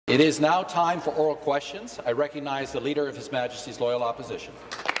It is now time for oral questions. I recognize the Leader of His Majesty's Loyal Opposition.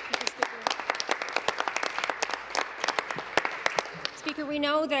 Speaker, we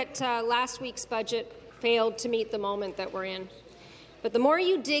know that last week's budget failed to meet the moment that we're in. But the more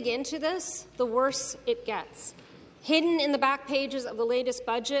you dig into this, the worse it gets. Hidden in the back pages of the latest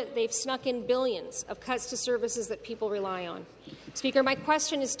budget, they've snuck in billions of cuts to services that people rely on. Speaker, my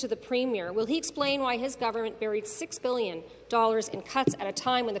question is to the Premier. Will he explain why his government buried $6 billion in cuts at a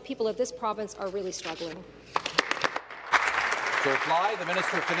time when the people of this province are really struggling? To reply, the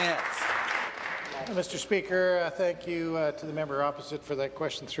Minister of Finance. Mr. Speaker, thank you to the member opposite for that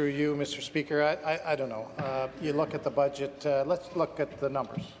question through you, Mr. Speaker. I don't know. You look at the budget. Let's look at the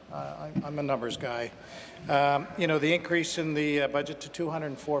numbers. I'm a numbers guy. You know, the increase in the budget to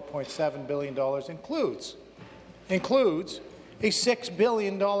 $204.7 billion includes a $6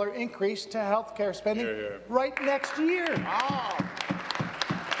 billion increase to health care spending right next year. Oh.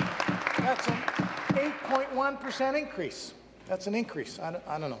 That's an 8.1% increase. That's an increase.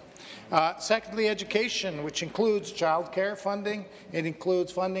 I don't know. Secondly, education, which includes child care funding. It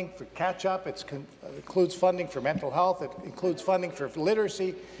includes funding for catch-up. It includes funding for mental health. It includes funding for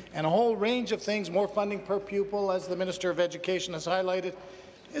literacy and a whole range of things, more funding per pupil, as the Minister of Education has highlighted,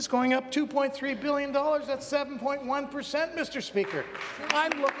 is going up $2.3 billion. That's 7.1%, Mr. Speaker.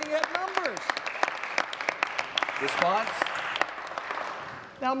 I'm looking at numbers. Response?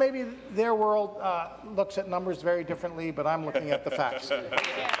 Now, maybe their world looks at numbers very differently, but I'm looking at the facts. The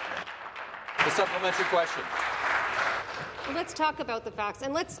supplementary question. Well, let's talk about the facts,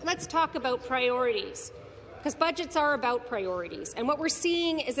 and let's talk about priorities, because budgets are about priorities. And what we're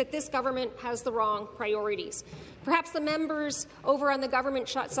seeing is that this government has the wrong priorities. Perhaps the members over on the government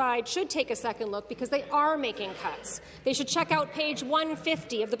side should take a second look, because they are making cuts. They should check out page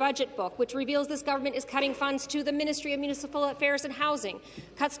 150 of the budget book, which reveals this government is cutting funds to the Ministry of Municipal Affairs and Housing,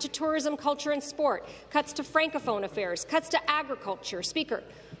 cuts to tourism, culture and sport, cuts to Francophone affairs, cuts to agriculture. Speaker,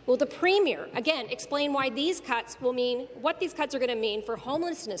 will the Premier, again, explain why these cuts will mean, what these cuts are going to mean for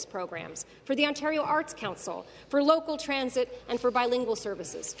homelessness programs, for the Ontario Arts Council, for local transit and for bilingual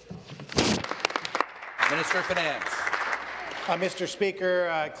services? Minister of Finance. Mr.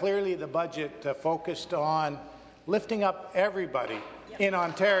 Speaker, clearly the budget focused on lifting up everybody in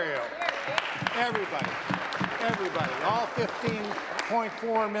Ontario. Everybody. All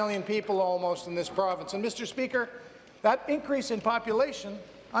 15.4 million people almost in this province. And, Mr. Speaker, that increase in population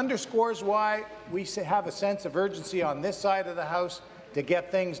underscores why we have a sense of urgency on this side of the House to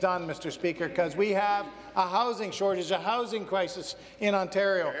get things done, Mr. Speaker, because we have a housing shortage, a housing crisis in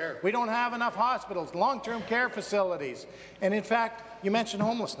Ontario. We don't have enough hospitals, long-term care facilities, and in fact, you mentioned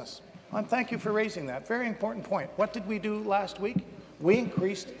homelessness. And thank you for raising that. Very important point. What did we do last week? We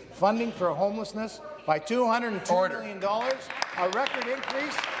increased funding for homelessness by $202 million, a record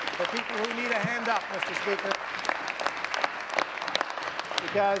increase for people who need a hand up, Mr. Speaker.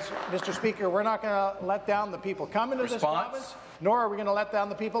 Because, Mr. Speaker, we're not going to let down the people coming to this province, nor are we going to let down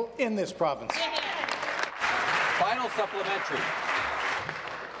the people in this province. Final supplementary.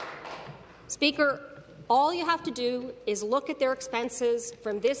 Speaker, all you have to do is look at their expenses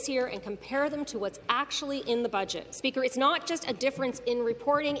from this year and compare them to what's actually in the budget. Speaker, it's not just a difference in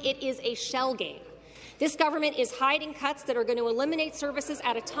reporting, it is a shell game. This government is hiding cuts that are going to eliminate services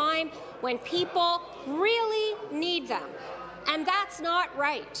at a time when people really need them. And that's not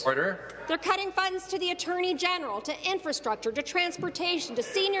right. Order. They're cutting funds to the Attorney General, to infrastructure, to transportation, to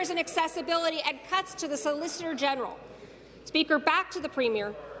seniors and accessibility, and cuts to the Solicitor General. Speaker, back to the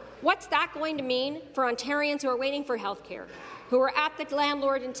Premier. What's that going to mean for Ontarians who are waiting for health care, who are at the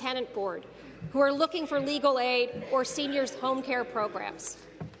Landlord and Tenant Board, who are looking for legal aid or seniors' home care programs?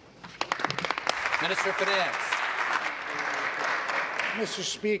 Minister of Finance. Mr.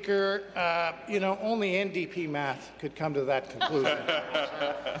 Speaker, you know, only NDP math could come to that conclusion.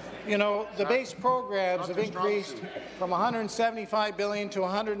 You know, the base programs have increased from $175 billion to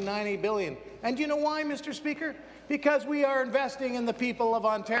 $190 billion. And do you know why, Mr. Speaker? Because we are investing in the people of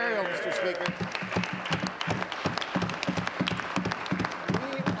Ontario, Mr. Speaker.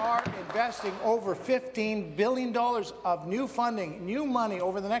 We are investing over $15 billion of new funding, new money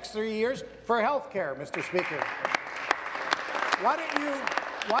over the next 3 years for health care, Mr. Speaker. Why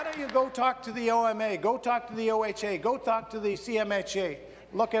don't you go talk to the OMA, go talk to the OHA, go talk to the CMHA.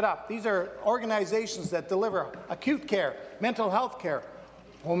 Look it up. These are organizations that deliver acute care, mental health care,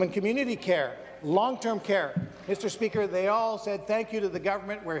 home and community care, long-term care. Mr. Speaker, they all said thank you to the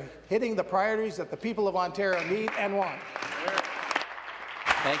government. We're hitting the priorities that the people of Ontario need and want.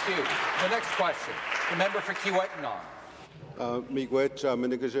 Thank you. The next question, the member for Kiiwetinoong.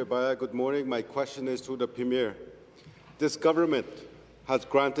 Good morning. My question is to the Premier. This government has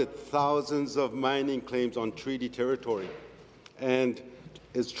granted thousands of mining claims on treaty territory and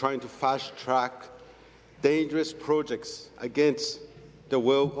is trying to fast-track dangerous projects against the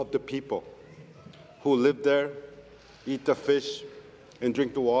will of the people who live there, eat the fish, and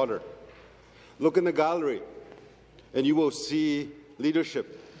drink the water. Look in the gallery, and you will see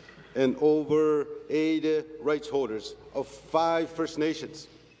leadership and over 80 rights holders of 5 First Nations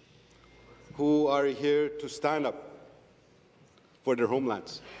who are here to stand up for their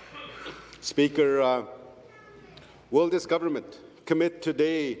homelands. Speaker, will this government commit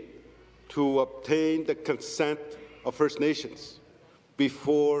today to obtain the consent of First Nations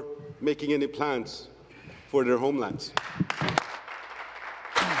before making any plans for their homelands?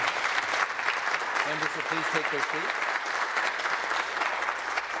 Members will please take their seats.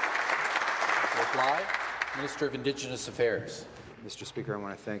 Reply, Minister of Indigenous Affairs. Mr. Speaker, I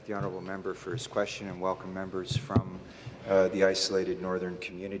want to thank the honourable member for his question and welcome members from the isolated northern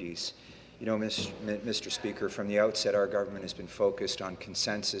communities. You know, Mr. Speaker, from the outset, our government has been focused on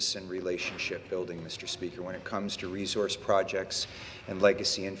consensus and relationship building, Mr. Speaker, when it comes to resource projects and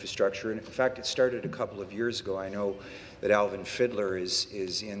legacy infrastructure. And in fact, it started a couple of years ago. I know that Alvin Fiddler is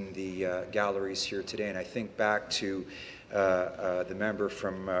in the galleries here today, and I think back to the member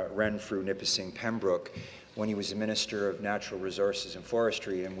from Renfrew, Nipissing, Pembroke, when he was the Minister of Natural Resources and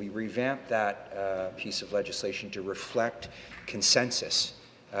Forestry, and we revamped that piece of legislation to reflect consensus.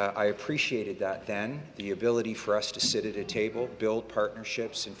 I appreciated that then, the ability for us to sit at a table, build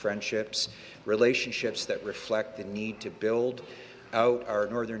partnerships and friendships, relationships that reflect the need to build out our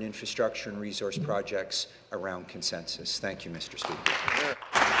northern infrastructure and resource projects around consensus. Thank you, Mr. Speaker.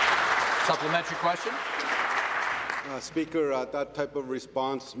 Supplementary question. Speaker, that type of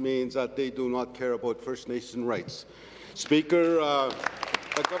response means that they do not care about First Nation rights. Speaker,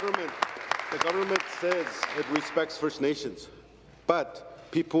 the government says it respects First Nations,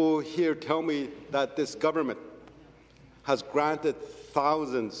 but people here tell me that this government has granted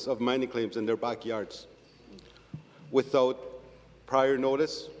thousands of mining claims in their backyards without prior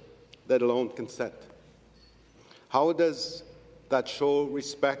notice, let alone consent. How does that show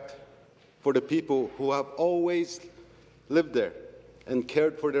respect for the people who have always lived there and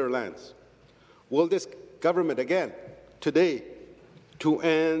cared for their lands? Will this government, again, today, to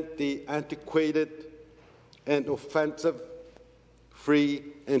end the antiquated and offensive free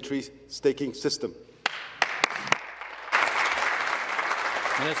entry staking system?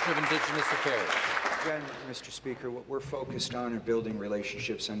 Minister of Indigenous Affairs. Again, Mr. Speaker, what we're focused on is building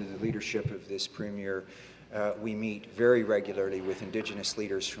relationships under the leadership of this Premier. We meet very regularly with Indigenous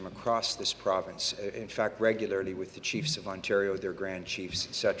leaders from across this province, in fact, regularly with the Chiefs of Ontario, their Grand Chiefs,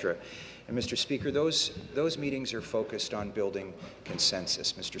 etc. And, Mr. Speaker, those meetings are focused on building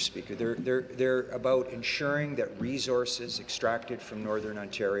consensus, Mr. Speaker. They're about ensuring that resources extracted from Northern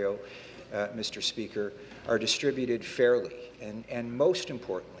Ontario, Mr. Speaker, are distributed fairly and most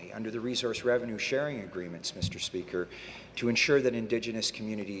importantly, under the resource revenue sharing agreements, Mr. Speaker, to ensure that Indigenous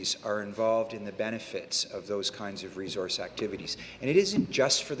communities are involved in the benefits of those kinds of resource activities. And it isn't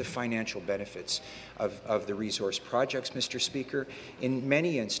just for the financial benefits of the resource projects, Mr. Speaker. In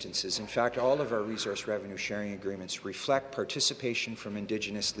many instances, in fact, all of our resource revenue sharing agreements reflect participation from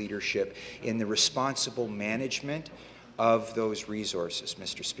Indigenous leadership in the responsible management of those resources,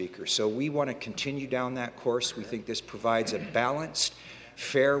 Mr. Speaker. So we want to continue down that course. We think this provides a balanced,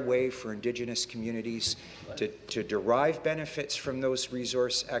 fair way for Indigenous communities to derive benefits from those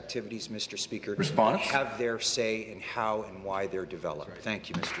resource activities, Mr. Speaker, Response? and have their say in how and why they're developed. Thank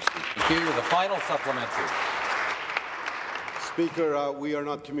you, Mr. Speaker. Thank you. The final supplementary. Speaker, we are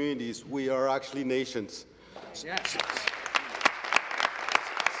not communities. We are actually nations. Yes.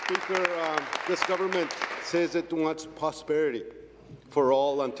 Speaker, this government says it wants prosperity for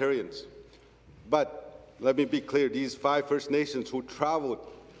all Ontarians. But let me be clear, these 5 First Nations who traveled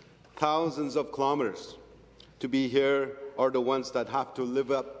thousands of kilometers to be here are the ones that have to live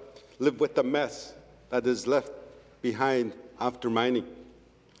with the mess that is left behind after mining.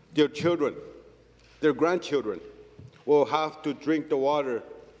 Their children, their grandchildren will have to drink the water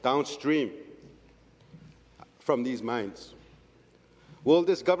downstream from these mines. Will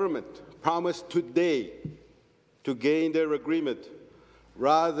this government promise today to gain their agreement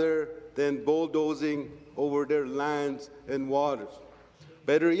rather than bulldozing over their lands and waters?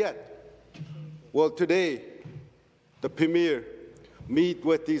 Better yet, will today the Premier meet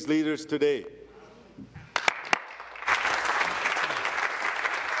with these leaders today?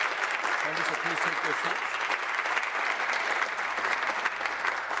 Members will please take their seats.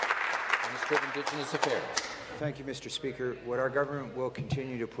 Minister of Indigenous Affairs. Thank you, Mr. Speaker. What our government will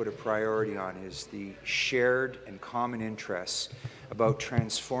continue to put a priority on is the shared and common interests about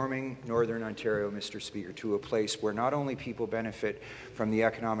transforming Northern Ontario, Mr. Speaker, to a place where not only people benefit from the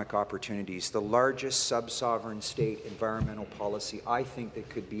economic opportunities, the largest sub-sovereign state environmental policy I think that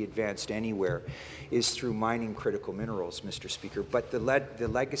could be advanced anywhere is through mining critical minerals, Mr. Speaker, but the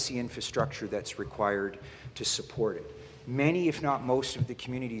legacy infrastructure that's required to support it. Many, if not most, of the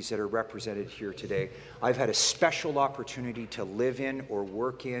communities that are represented here today, I've had a special opportunity to live in or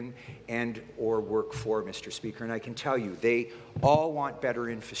work in and or work for, Mr. Speaker, and I can tell you, they all want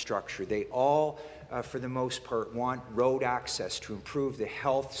better infrastructure. They all, for the most part, want road access to improve the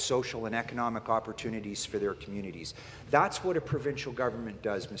health, social, and economic opportunities for their communities. That's what a provincial government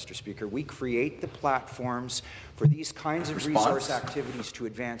does, Mr. Speaker. We create the platforms for these kinds of resource activities to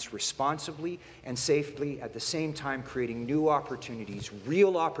advance responsibly and safely, at the same time creating new opportunities,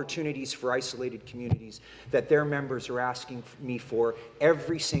 real opportunities for isolated communities that their members are asking me for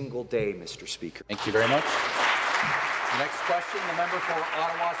every single day, Mr. Speaker. Thank you very much. Next question, the member for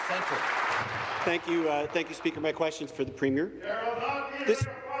Ottawa Centre. Thank you, Speaker. My question is for the Premier. This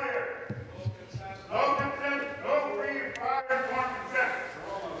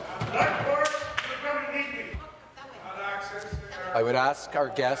I would ask our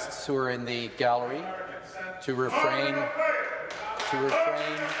guests who are in the gallery to refrain from the outburst.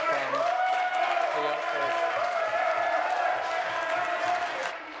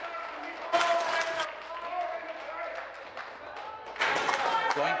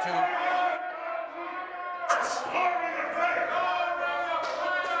 Going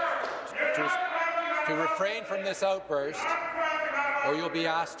to refrain from this outburst, or you'll be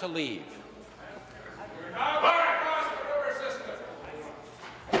asked to leave.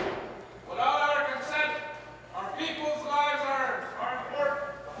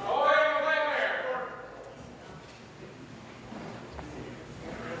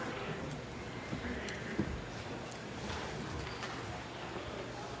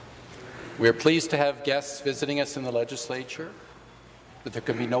 We are pleased to have guests visiting us in the legislature, but there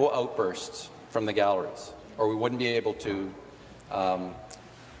can be no outbursts from the galleries, or we wouldn't be able to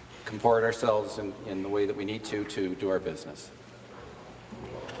comport ourselves in the way that we need to do our business.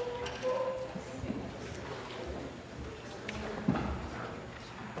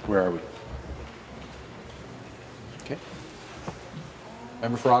 Where are we? Okay.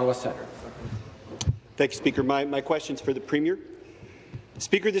 Member for Ottawa Centre. Thank you, Speaker. My question is for the Premier.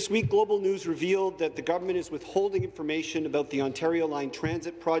 Speaker, this week Global News revealed that the government is withholding information about the Ontario Line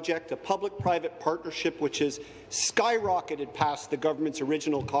Transit project, a public-private partnership which has skyrocketed past the government's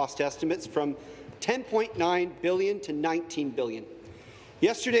original cost estimates from $10.9 billion to $19 billion.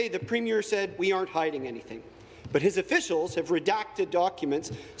 Yesterday, the Premier said we aren't hiding anything, but his officials have redacted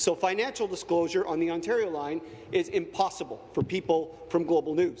documents, so financial disclosure on the Ontario Line is impossible for people from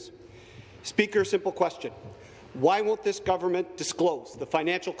Global News. Speaker, simple question. Why won't this government disclose the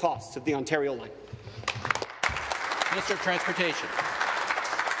financial costs of the Ontario Line? Minister of Transportation.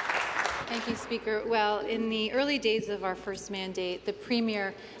 Thank you, Speaker. Well, in the early days of our first mandate, the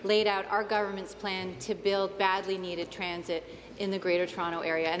Premier laid out our government's plan to build badly needed transit in the Greater Toronto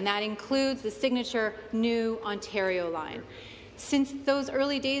Area, and that includes the signature new Ontario Line. Since those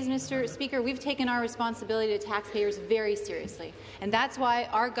early days, Mr. Speaker, we've taken our responsibility to taxpayers very seriously, and that's why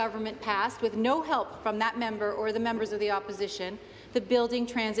our government passed, with no help from that member or the members of the opposition, the Building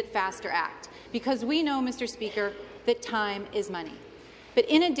Transit Faster Act, because we know, Mr. Speaker, that time is money. But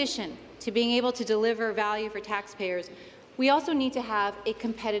in addition to being able to deliver value for taxpayers, we also need to have a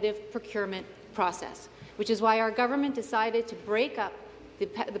competitive procurement process, which is why our government decided to break up the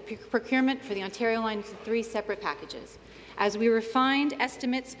procurement for the Ontario Line into 3 separate packages. As we refined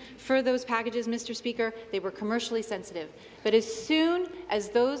estimates for those packages, Mr. Speaker, they were commercially sensitive. But as soon as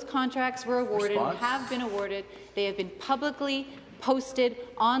those contracts were awarded and have been awarded, they have been publicly posted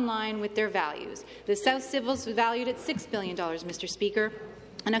online with their values. The South Civil's valued at $6 billion, Mr. Speaker,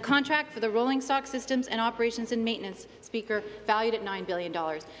 and a contract for the rolling stock systems and operations and maintenance, Speaker, valued at $9 billion.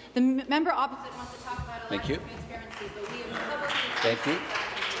 The member opposite wants to talk about transparency, but we have publicly... Thank you.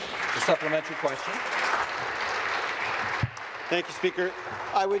 The supplementary question. Thank you, Speaker.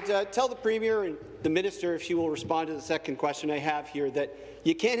 I would tell the Premier and the Minister, if she will respond to the second question I have here, that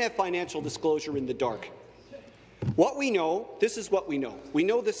you can't have financial disclosure in the dark. What we know, this is what we know. We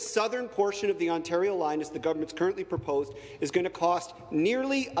know the southern portion of the Ontario Line, as the government's currently proposed, is going to cost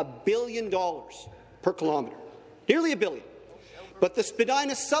nearly $1 billion per kilometre. Nearly $1 billion. But the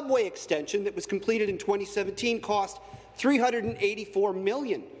Spadina subway extension that was completed in 2017 cost $384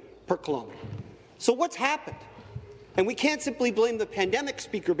 million per kilometre. So what's happened? And we can't simply blame the pandemic,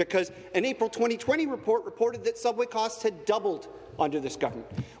 Speaker, because an April 2020 report reported that subway costs had doubled under this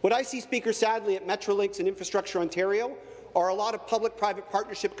government. What I see, Speaker, sadly at Metrolinx and Infrastructure Ontario are a lot of public-private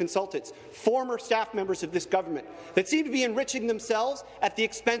partnership consultants, former staff members of this government, that seem to be enriching themselves at the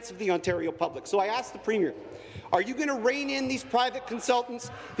expense of the Ontario public. So I ask the Premier, are you going to rein in these private consultants,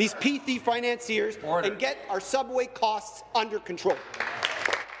 these P-thief financiers, and get our subway costs under control?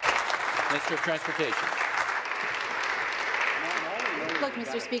 Minister of Transportation. Look,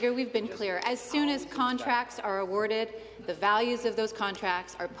 Mr. Speaker, we've been clear. As soon as contracts are awarded, the values of those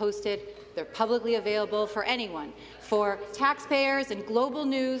contracts are posted. They're publicly available for anyone, for taxpayers and global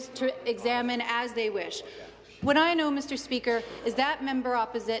news to examine as they wish. What I know, Mr. Speaker, is that member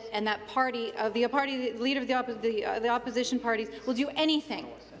opposite and that party, the leader of the opposition parties, will do anything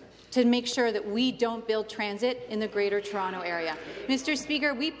to make sure that we don't build transit in the Greater Toronto Area. Mr.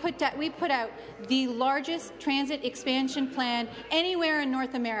 Speaker, we put out the largest transit expansion plan anywhere in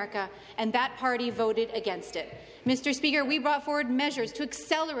North America, and that party voted against it. Mr. Speaker, we brought forward measures to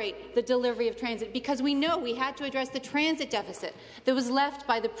accelerate the delivery of transit because we know we had to address the transit deficit that was left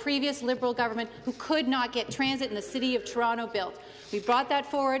by the previous Liberal government who could not get transit in the City of Toronto built. We brought that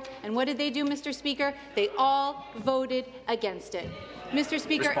forward, and what did they do, Mr. Speaker? They all voted against it. Mr.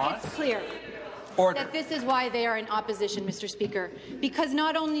 Speaker, Response? It's clear that this is why they are in opposition, Mr. Speaker, because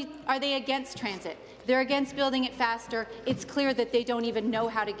not only are they against transit, they're against building it faster. It's clear that they don't even know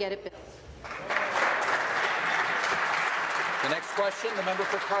how to get it built. The next question, the member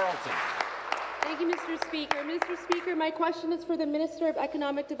for Carleton. Thank you, Mr. Speaker. Mr. Speaker, my question is for the Minister of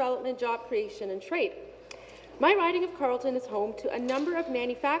Economic Development, Job Creation and Trade. My riding of Carleton is home to a number of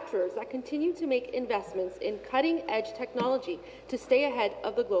manufacturers that continue to make investments in cutting-edge technology to stay ahead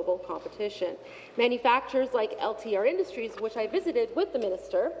of the global competition. Manufacturers like LTR Industries, which I visited with the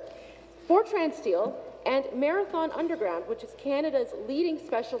Minister, Fortran Steel, and Marathon Underground, which is Canada's leading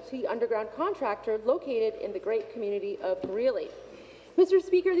specialty underground contractor located in the great community of Greeley. Mr.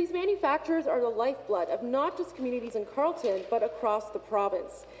 Speaker, these manufacturers are the lifeblood of not just communities in Carleton, but across the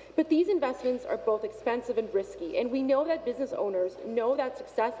province. But these investments are both expensive and risky, and we know that business owners know that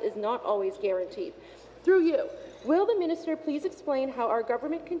success is not always guaranteed. Through you, will the minister please explain how our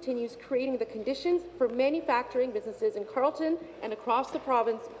government continues creating the conditions for manufacturing businesses in Carleton and across the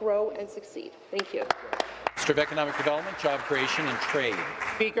province grow and succeed? Thank you. Minister of Economic Development, Job Creation and Trade.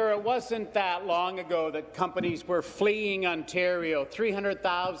 Speaker, it wasn't that long ago that companies were fleeing Ontario.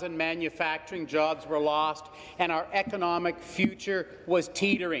 300,000 manufacturing jobs were lost, and our economic future was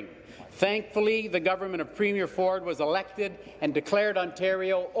teetering. Thankfully, the government of Premier Ford was elected and declared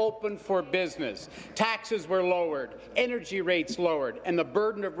Ontario open for business. Taxes were lowered, energy rates lowered, and the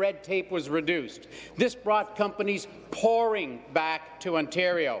burden of red tape was reduced. This brought companies pouring back to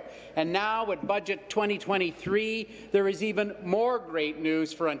Ontario. And now, with Budget 2023, there is even more great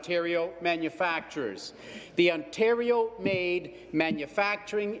news for Ontario manufacturers. The Ontario-made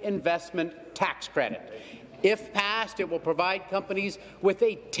Manufacturing Investment Tax Credit. If passed, it will provide companies with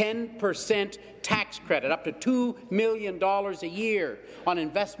a 10% tax credit, up to $2 million a year on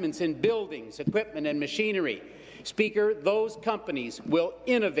investments in buildings, equipment and machinery. Speaker, those companies will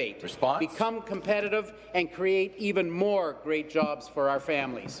innovate, become competitive, and create even more great jobs for our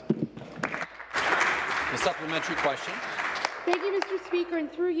families. The supplementary question. Thank you, Mr. Speaker,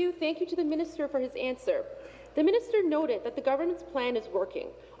 and through you, thank you to the minister for his answer. The minister noted that the government's plan is working.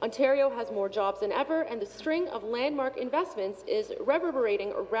 Ontario has more jobs than ever, and the string of landmark investments is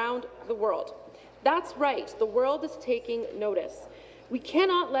reverberating around the world. That's right, the world is taking notice. We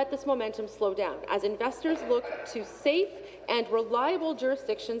cannot let this momentum slow down as investors look to safe and reliable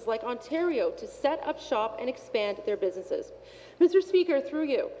jurisdictions like Ontario to set up shop and expand their businesses. Mr. Speaker, through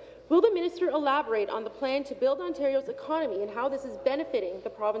you, will the minister elaborate on the plan to build Ontario's economy and how this is benefiting the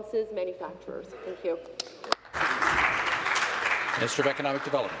province's manufacturers? Thank you. Minister of Economic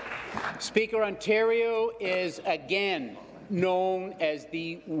Development. Speaker, Ontario is again known as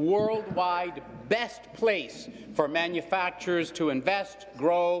the worldwide best place for manufacturers to invest,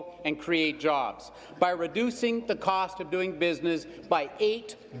 grow, and create jobs. By reducing the cost of doing business by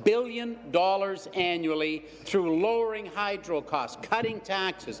 $8 billion annually through lowering hydro costs, cutting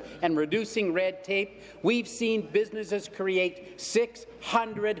taxes, and reducing red tape, we've seen businesses create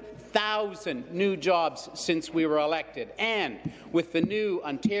 600,000 new jobs since we were elected. And with the new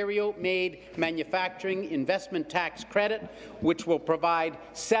Ontario-made Manufacturing Investment Tax Credit, which will provide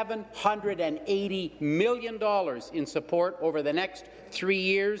 $780 million in support over the next 3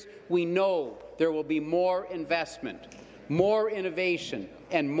 years, we know there will be more investment, more innovation,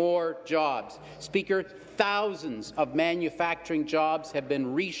 and more jobs. Speaker, thousands of manufacturing jobs have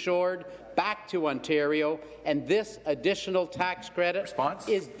been reshored back to Ontario, and this additional tax credit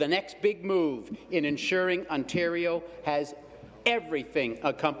is the next big move in ensuring Ontario has everything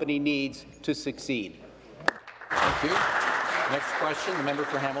a company needs to succeed. Thank you. Next question, the member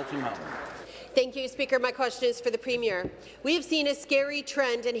for Hamilton Mountain. Thank you, Speaker. My question is for the Premier. We have seen a scary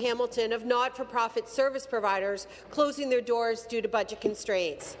trend in Hamilton of not-for-profit service providers closing their doors due to budget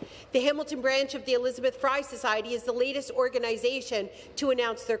constraints. The Hamilton branch of the Elizabeth Fry Society is the latest organization to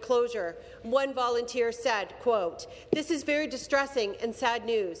announce their closure. One volunteer said, quote, "This is very distressing and sad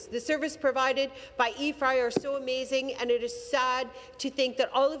news. The service provided by E-Fry are so amazing, and it is sad to think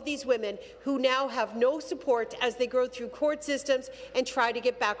that all of these women who now have no support as they go through court systems and try to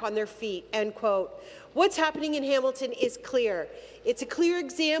get back on their feet." End quote. What's happening in Hamilton is clear. It's a clear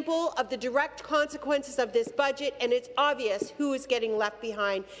example of the direct consequences of this budget, and it's obvious who is getting left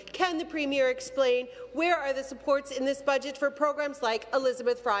behind. Can the Premier explain where are the supports in this budget for programs like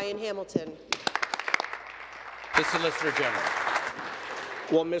Elizabeth Fry in Hamilton? The Solicitor General.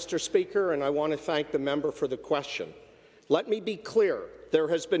 Well, Mr. Speaker, and I want to thank the member for the question. Let me be clear. There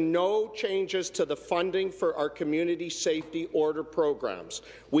has been no changes to the funding for our community safety order programs.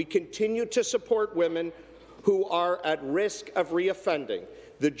 We continue to support women who are at risk of reoffending.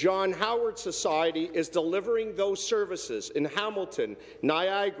 The John Howard Society is delivering those services in Hamilton,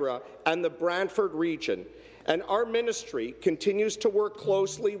 Niagara, and the Brantford region. And our ministry continues to work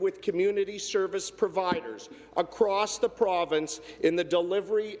closely with community service providers across the province in the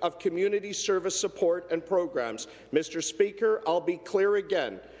delivery of community service support and programs. Mr. Speaker, I'll be clear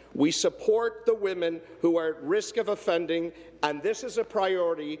again. We support the women who are at risk of offending, and this is a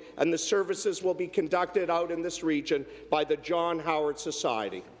priority, and the services will be conducted out in this region by the John Howard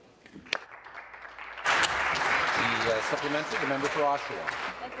Society. The supplementary, the member for Oshawa.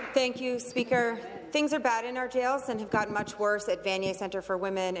 Thank you, Speaker. Things are bad in our jails and have gotten much worse at Vanier Centre for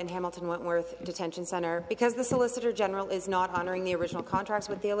Women and Hamilton Wentworth Detention Centre. Because the Solicitor General is not honouring the original contracts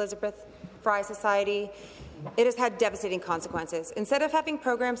with the Elizabeth Fry Society, it has had devastating consequences. Instead of having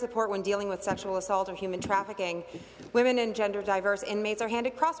program support when dealing with sexual assault or human trafficking, women and gender-diverse inmates are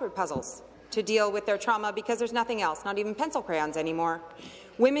handed crossword puzzles to deal with their trauma because there's nothing else, not even pencil crayons anymore.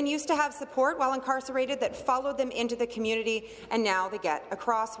 Women used to have support while incarcerated that followed them into the community, and now they get a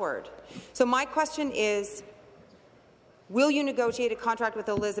crossword. So my question is, will you negotiate a contract with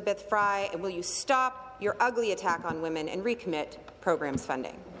Elizabeth Fry, and will you stop your ugly attack on women and recommit programs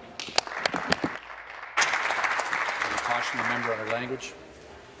funding? Caution the member on her language.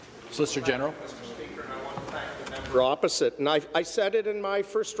 Solicitor General. Opposite, and I said it in my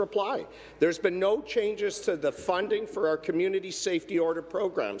first reply. There's been no changes to the funding for our community safety order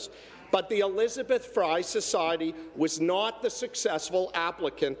programs, but the Elizabeth Fry Society was not the successful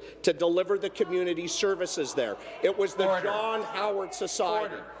applicant to deliver the community services there. It was the John Howard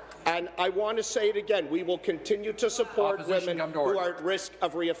Society. And I want to say it again, we will continue to support women who are at risk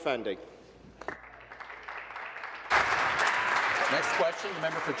of reoffending. Next question, the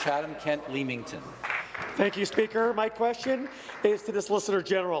member for Chatham-Kent-Leamington. Thank you, Speaker. My question is to the Solicitor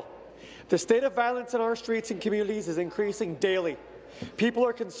General. The state of violence in our streets and communities is increasing daily. People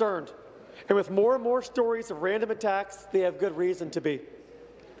are concerned, and with more and more stories of random attacks, they have good reason to be.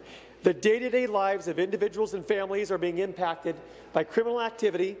 The day-to-day lives of individuals and families are being impacted by criminal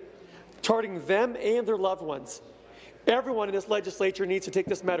activity, targeting them and their loved ones. Everyone in this legislature needs to take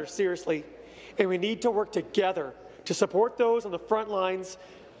this matter seriously, and we need to work together to support those on the front lines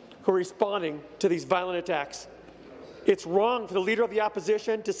who are responding to these violent attacks. It's wrong for the Leader of the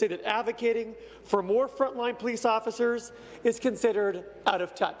Opposition to say that advocating for more frontline police officers is considered out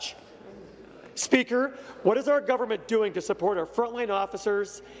of touch. Speaker, what is our government doing to support our frontline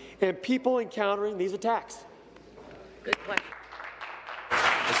officers and people encountering these attacks? Good question.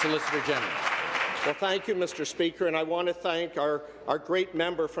 The Solicitor General. Well, thank you, Mr. Speaker, and I want to thank our great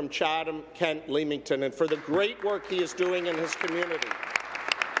member from Chatham-Kent-Leamington and for the great work he is doing in his community.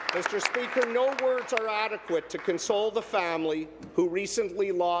 Mr. Speaker, no words are adequate to console the family who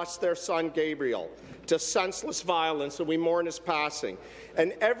recently lost their son Gabriel to senseless violence, and we mourn his passing.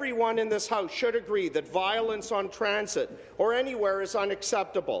 And everyone in this House should agree that violence on transit or anywhere is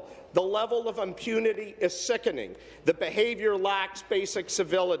unacceptable. The level of impunity is sickening. The behaviour lacks basic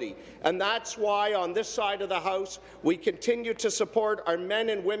civility. And that's why on this side of the House we continue to support our men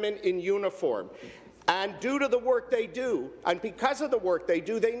and women in uniform. And due to the work they do, and because of the work they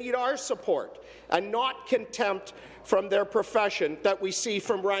do, they need our support and not contempt from their profession that we see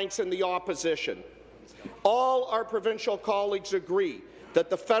from ranks in the opposition. All our provincial colleagues agree that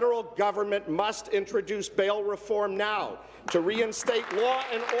the federal government must introduce bail reform now to reinstate law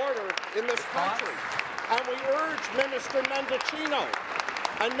and order in this country. And we urge Minister Mendicino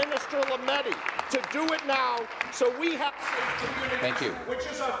and Minister Lametti to do it now so we have safe communities, Thank you. which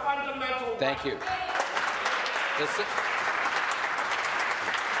is our fundamental Thank you.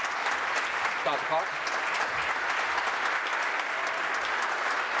 Stop the clock.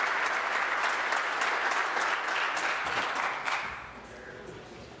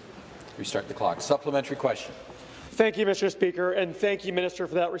 Restart the clock. Supplementary question. Thank you, Mr. Speaker, and thank you, Minister,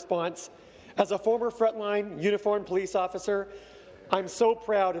 for that response. As a former frontline uniformed police officer, I'm so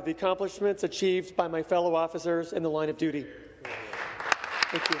proud of the accomplishments achieved by my fellow officers in the line of duty.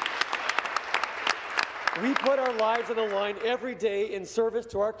 Thank you. We put our lives on the line every day in service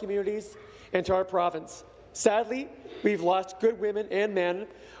to our communities and to our province. Sadly, we've lost good women and men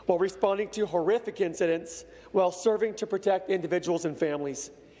while responding to horrific incidents while serving to protect individuals and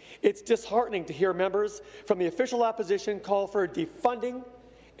families. It's disheartening to hear members from the official opposition call for defunding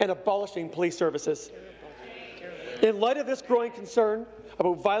and abolishing police services. In light of this growing concern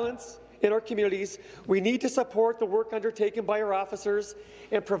about violence in our communities, we need to support the work undertaken by our officers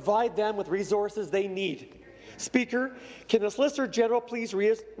and provide them with resources they need. Speaker, can the Solicitor General please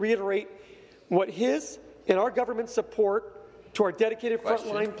reiterate what his and our government's support to our dedicated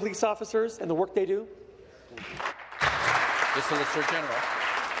frontline police officers and the work they do? The Solicitor General.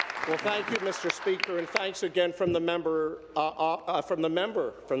 Well, thank you, Mr. Speaker, and thanks again from the member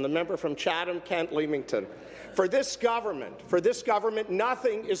from Chatham, Kent, Leamington. For this government,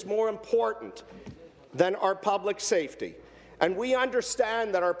 nothing is more important than our public safety. And we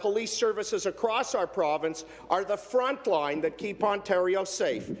understand that our police services across our province are the front line that keep Ontario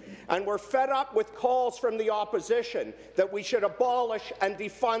safe. And we're fed up with calls from the opposition that we should abolish and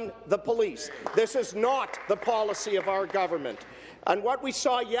defund the police. This is not the policy of our government. And what we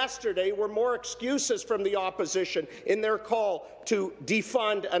saw yesterday were more excuses from the opposition in their call to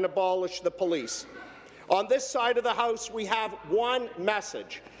defund and abolish the police. On this side of the House, we have one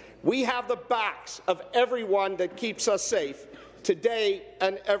message. We have the backs of everyone that keeps us safe, today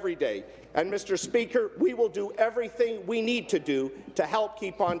and every day. And, Mr. Speaker, we will do everything we need to do to help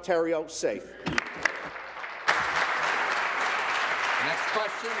keep Ontario safe. The next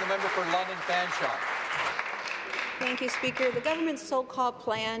question, the member for London Fanshawe. Thank you, Speaker. The government's so-called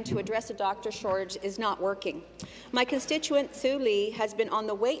plan to address the doctor shortage is not working. My constituent, Sue Lee, has been on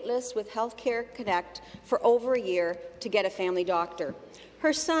the wait list with Healthcare Connect for over a year to get a family doctor.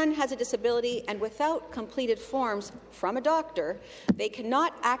 Her son has a disability, and without completed forms from a doctor, they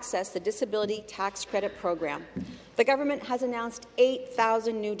cannot access the Disability Tax Credit Program. The government has announced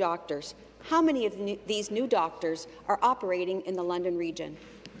 8,000 new doctors. How many of these new doctors are operating in the London region?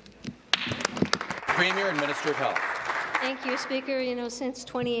 Premier and Minister of Health. Thank you, Speaker. You know, since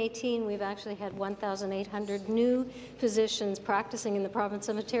 2018, we've actually had 1,800 new physicians practicing in the province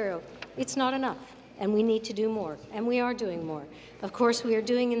of Ontario. It's not enough, and we need to do more, and we are doing more. Of course, we are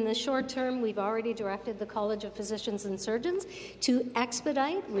doing in the short term, we've already directed the College of Physicians and Surgeons to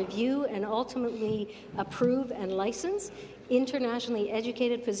expedite, review, and ultimately approve and license internationally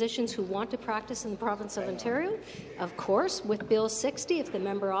educated physicians who want to practice in the province of Ontario. Of course, with Bill 60, if the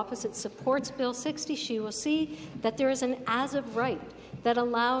member opposite supports Bill 60, she will see that there is an as-of right that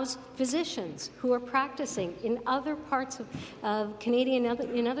allows physicians who are practicing in other parts of Canadian,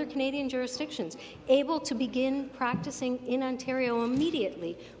 in other Canadian jurisdictions, able to begin practicing in Ontario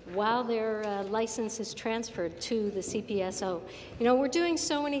immediately while their license is transferred to the CPSO. You know, we're doing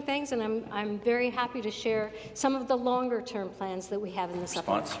so many things, and I'm very happy to share some of the longer-term plans that we have in the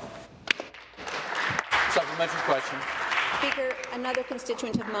supplement. Supplementary question. Speaker, another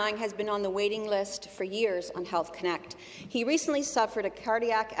constituent of mine has been on the waiting list for years on Health Connect. He recently suffered a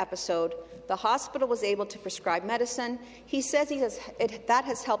cardiac episode. The hospital was able to prescribe medicine. He says that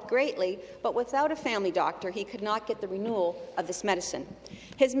has helped greatly, but without a family doctor, he could not get the renewal of this medicine.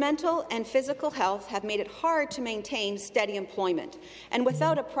 His mental and physical health have made it hard to maintain steady employment, and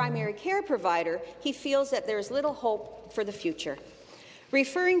without a primary care provider, he feels that there is little hope for the future.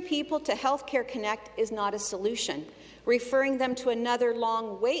 Referring people to Healthcare Connect is not a solution. Referring them to another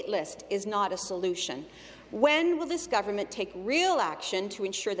long wait list is not a solution. When will this government take real action to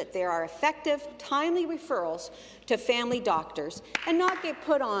ensure that there are effective, timely referrals to family doctors and not get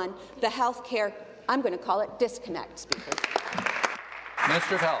put on the healthcare, I'm going to call it, disconnect, Speaker?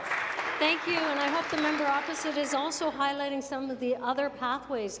 Minister of Health. Thank you, and I hope the member opposite is also highlighting some of the other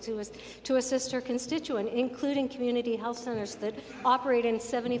pathways to assist her constituent, including community health centres that operate in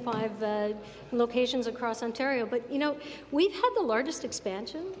 75 locations across Ontario. But, you know, we've had the largest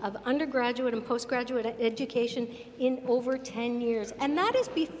expansion of undergraduate and postgraduate education in over 10 years, and that is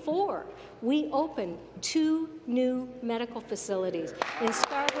before we opened 2 new medical facilities in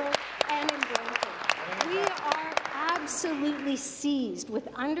Scarborough and in Brampton. We are absolutely seized with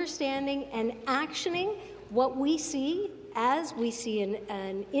understanding and actioning what we see as we see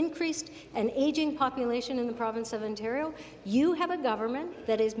an increased and aging population in the province of Ontario. You have a government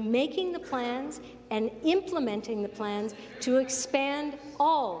that is making the plans and implementing the plans to expand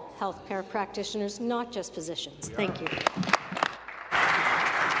all healthcare practitioners, not just physicians. Thank you.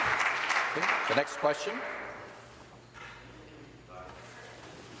 Okay. The next question.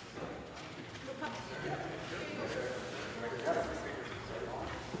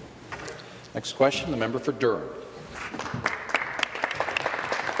 Next question, the member for Durham.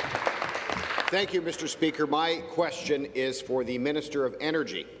 Thank you, Mr. Speaker. My question is for the Minister of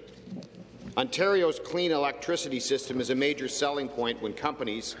Energy. Ontario's clean electricity system is a major selling point when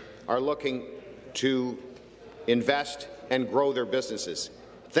companies are looking to invest and grow their businesses.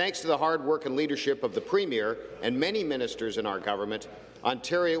 Thanks to the hard work and leadership of the Premier and many ministers in our government,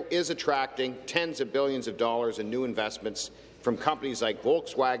 Ontario is attracting tens of billions of dollars in new investments from companies like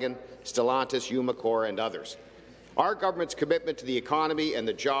Volkswagen, Stellantis, Umicore, and others. Our government's commitment to the economy and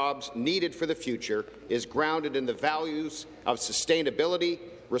the jobs needed for the future is grounded in the values of sustainability,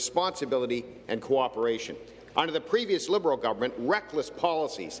 responsibility, and cooperation. Under the previous Liberal government, reckless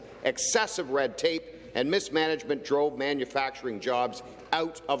policies, excessive red tape, and mismanagement drove manufacturing jobs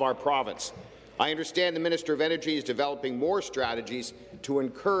out of our province. I understand the Minister of Energy is developing more strategies to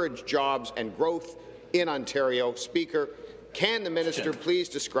encourage jobs and growth in Ontario. Speaker, can the minister please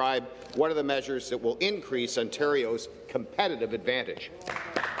describe what are the measures that will increase Ontario's competitive advantage?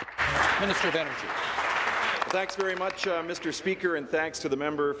 Minister of Energy. Thanks very much, Mr. Speaker, and thanks to the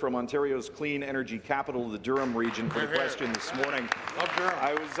member from Ontario's clean energy capital, the Durham region, for the question this morning.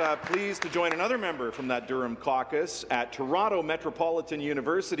 I was pleased to join another member from that Durham caucus at Toronto Metropolitan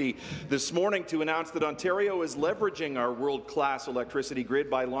University this morning to announce that Ontario is leveraging our world-class electricity grid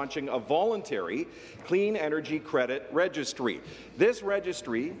by launching a voluntary clean energy credit registry. This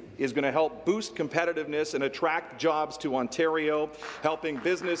registry is going to help boost competitiveness and attract jobs to Ontario, helping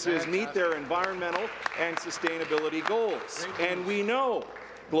businesses meet their environmental and sustainability goals. And we know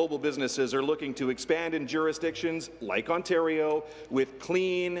global businesses are looking to expand in jurisdictions like Ontario with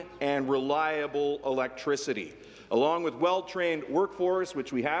clean and reliable electricity. Along with well-trained workforce,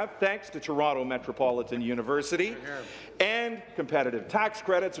 which we have thanks to Toronto Metropolitan University, and competitive tax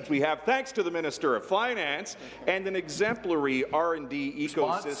credits, which we have thanks to the Minister of Finance, and an exemplary R&D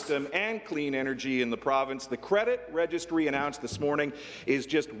ecosystem and clean energy in the province, the credit registry announced this morning is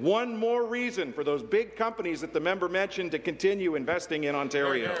just one more reason for those big companies that the member mentioned to continue investing in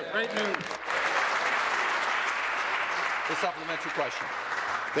Ontario. Great news. The supplementary question.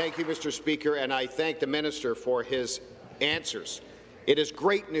 Thank you, Mr. Speaker, and I thank the minister for his answers. It is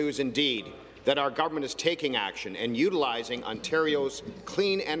great news indeed that our government is taking action and utilizing Ontario's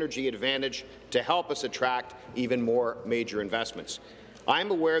clean energy advantage to help us attract even more major investments. I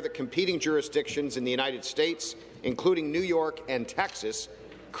am aware that competing jurisdictions in the United States, including New York and Texas,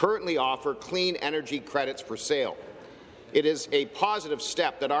 currently offer clean energy credits for sale. It is a positive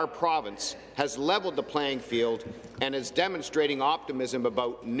step that our province has leveled the playing field and is demonstrating optimism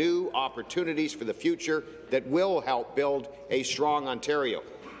about new opportunities for the future that will help build a strong Ontario.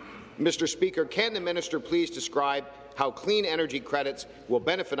 Mr. Speaker, can the minister please describe how clean energy credits will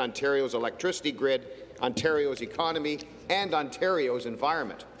benefit Ontario's electricity grid, Ontario's economy, and Ontario's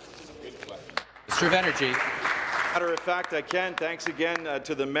environment? Minister of Energy. Matter of fact, I can. Thanks again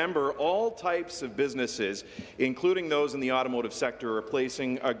to the member. All types of businesses, including those in the automotive sector, are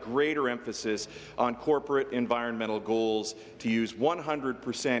placing a greater emphasis on corporate environmental goals to use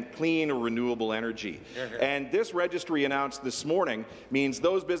 100% clean or renewable energy. And this registry announced this morning means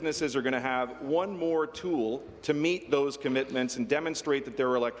those businesses are going to have one more tool to meet those commitments and demonstrate that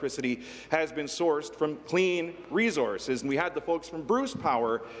their electricity has been sourced from clean resources. And we had the folks from Bruce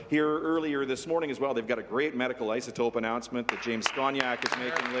Power here earlier this morning as well. They've got a great medical isotope announcement that James Skoniak is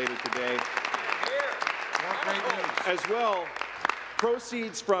making later today. As well,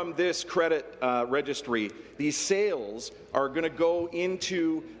 proceeds from this credit registry, these sales are going to go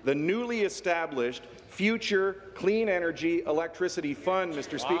into the newly established Future Clean Energy Electricity Fund,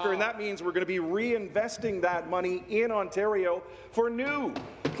 Mr. Speaker, and that means we're going to be reinvesting that money in Ontario for new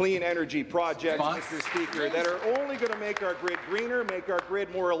clean energy projects, Mr. Speaker, that are only going to make our grid greener, make our grid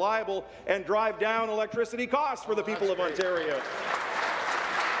more reliable, and drive down electricity costs for the people of Ontario.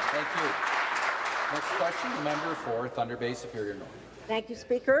 Thank you. Next question, the member for Thunder Bay Superior North. Thank you,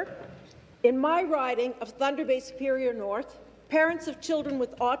 Speaker. In my riding of Thunder Bay Superior North, parents of children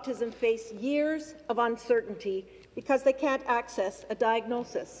with autism face years of uncertainty because they can't access a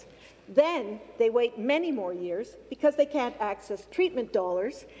diagnosis. Then they wait many more years because they can't access treatment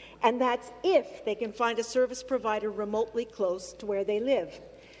dollars, and that's if they can find a service provider remotely close to where they live.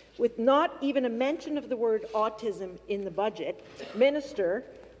 With not even a mention of the word autism in the budget, Minister,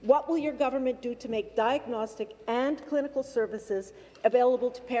 what will your government do to make diagnostic and clinical services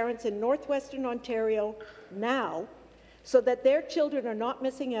available to parents in northwestern Ontario now so that their children are not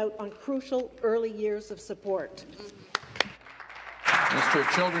missing out on crucial early years of support? Mr.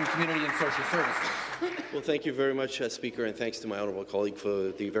 Children, Community and Social Services. Well, thank you very much, Speaker, and thanks to my honourable colleague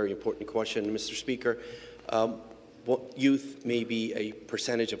for the very important question. Mr. Speaker, youth may be a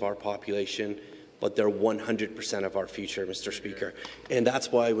percentage of our population, but they're 100% of our future, Mr. Speaker. And that's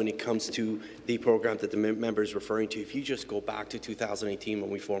why when it comes to the program that the member is referring to, if you just go back to 2018 when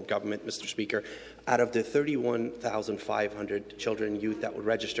we formed government, Mr. Speaker, out of the 31,500 children and youth that were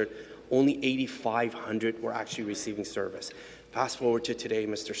registered, only 8,500 were actually receiving service. Fast forward to today,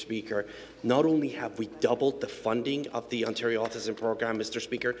 Mr. Speaker, not only have we doubled the funding of the Ontario Autism Program, Mr.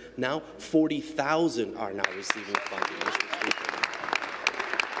 Speaker, now 40,000 are now receiving funding, Mr. Speaker.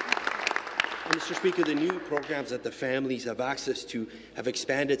 Mr. Speaker, the new programs that the families have access to have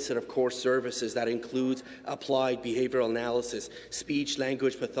expanded set of core services that includes applied behavioural analysis,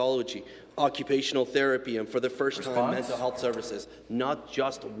 speech-language pathology, occupational therapy, and for the first time, mental health services. Not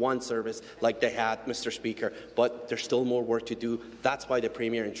just one service like they had, Mr. Speaker, but there's still more work to do. That's why the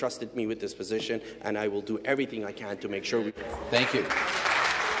Premier entrusted me with this position, and I will do everything I can to make sure we... Thank you.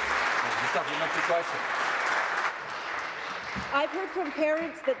 Supplementary question. I've heard from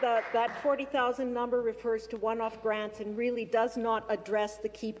parents that that 40,000 number refers to one-off grants and really does not address the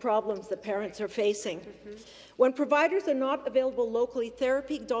key problems that parents are facing. When providers are not available locally,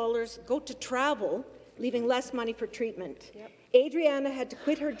 therapy dollars go to travel, leaving less money for treatment. Adriana had to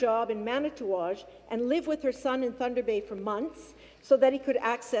quit her job in Manitouwadge and live with her son in Thunder Bay for months so that he could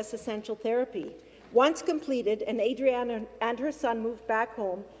access essential therapy. Once completed and Adriana and her son moved back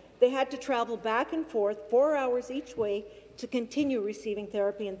home, they had to travel back and forth 4 hours each way to continue receiving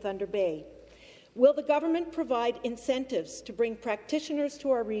therapy in Thunder Bay. Will the government provide incentives to bring practitioners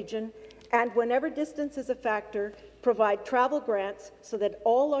to our region and, whenever distance is a factor, provide travel grants so that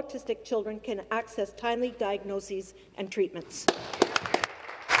all autistic children can access timely diagnoses and treatments?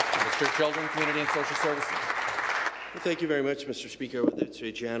 Mr. Children, Community and Social Services. Well, thank you very much, Mr. Speaker. Whether it's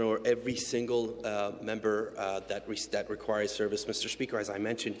Regina or every single member that requires service, Mr. Speaker, as I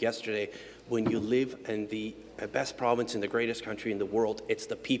mentioned yesterday, when you live in the best province in the greatest country in the world, it's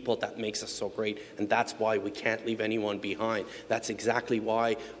the people that makes us so great, and that's why we can't leave anyone behind. That's exactly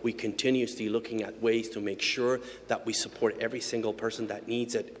why we continuously looking at ways to make sure that we support every single person that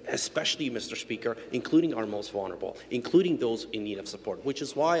needs it, especially, Mr. Speaker, including our most vulnerable, including those in need of support, which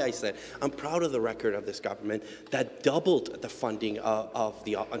is why I said I'm proud of the record of this government that doubled the funding of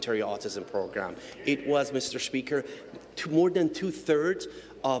the Ontario Autism Program. It was, Mr. Speaker, more than 2/3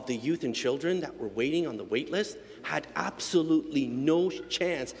 of the youth and children that were waiting on the wait list had absolutely no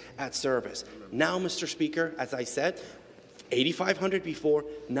chance at service. Now, Mr. Speaker, as I said, 8,500 before,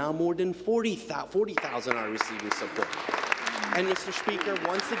 now more than 40,000 are receiving support. And, Mr. Speaker,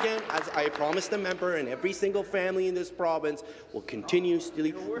 once again, as I promised the member and every single family in this province, will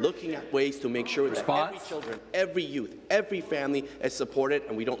continuously looking at ways to make sure that every children, every youth, every family is supported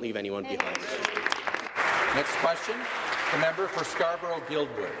and we don't leave anyone behind. Next question, the member for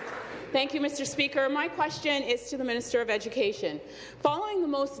Scarborough-Guildwood. Thank you, Mr. Speaker. My question is to the Minister of Education. Following the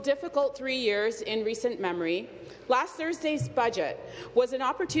most difficult 3 years in recent memory, last Thursday's budget was an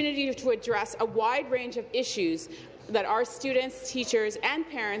opportunity to address a wide range of issues that our students, teachers, and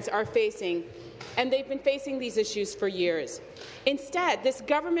parents are facing, and they've been facing these issues for years. Instead, this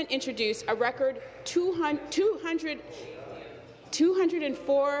government introduced a record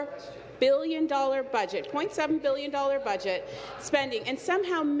 $204 billion budget, $0.7 billion budget spending, and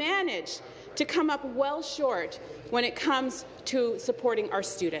somehow managed to come up well short when it comes to supporting our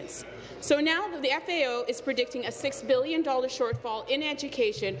students. So now the FAO is predicting a $6 billion shortfall in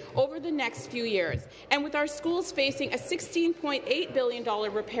education over the next few years, and with our schools facing a $16.8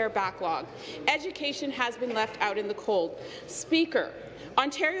 billion repair backlog, education has been left out in the cold. Speaker,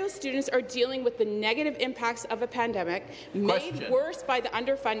 Ontario students are dealing with the negative impacts of a pandemic, made worse by the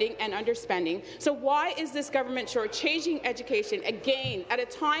underfunding and underspending. So why is this government shortchanging education again at a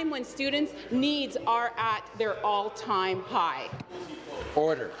time when students' needs are at their all-time high?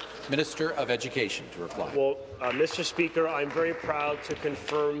 Order. Minister of Education to reply. Well, Mr. Speaker, I'm very proud to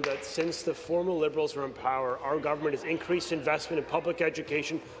confirm that since the former Liberals were in power, our government has increased investment in public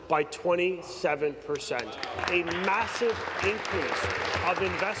education by 27%. A massive increase of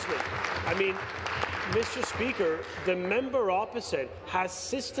investment. I mean, Mr. Speaker, the member opposite has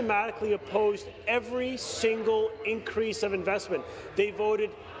systematically opposed every single increase of investment. They voted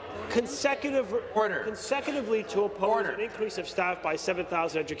consecutively to oppose an increase of staff by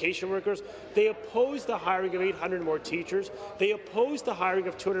 7,000 education workers. They opposed the hiring of 800 more teachers. They opposed the hiring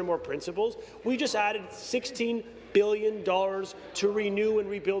of 200 more principals. We just added $16 billion to renew and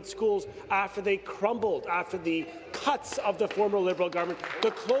rebuild schools after they crumbled, after the cuts of the former Liberal government,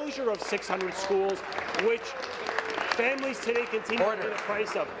 the closure of 600 schools, which families today continue to pay the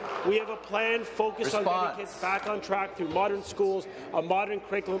price of. We have a plan focused on getting kids back on track through modern schools, a modern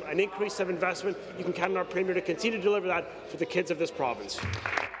curriculum, an increase of investment. You can count on our Premier to continue to deliver that for the kids of this province.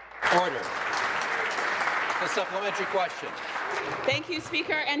 Order. A supplementary question. Thank you,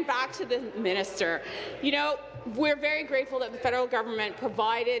 Speaker, and back to the minister. You know, we're very grateful that the federal government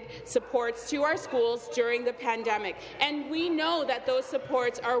provided supports to our schools during the pandemic, and we know that those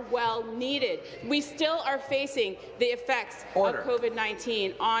supports are well needed. We still are facing the effects of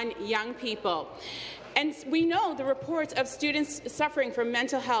COVID-19 on young people. And we know the reports of students suffering from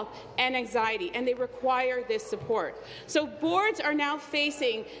mental health and anxiety, and they require this support. So boards are now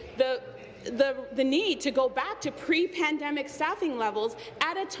facing the need to go back to pre-pandemic staffing levels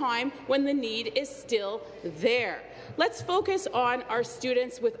at a time when the need is still there. Let's focus on our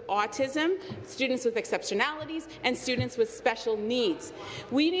students with autism, students with exceptionalities, and students with special needs.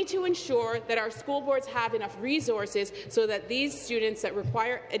 We need to ensure that our school boards have enough resources so that these students that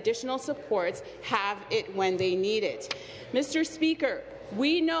require additional supports have it when they need it. Mr. Speaker,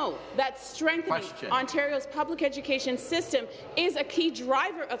 we know that strengthening Ontario's public education system is a key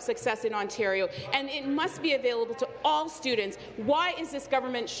driver of success in Ontario, and it must be available to all students. Why is this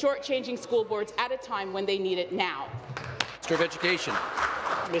government shortchanging school boards at a time when they need it now? Minister of Education.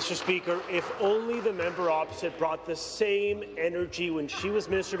 Mr. Speaker, if only the member opposite brought the same energy when she was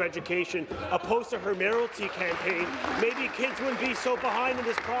Minister of Education opposed to her mayoralty campaign, maybe kids wouldn't be so behind in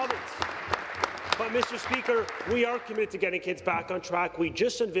this province. But, Mr. Speaker, we are committed to getting kids back on track. We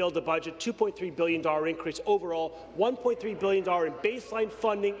just unveiled the budget, $2.3 billion increase overall, $1.3 billion in baseline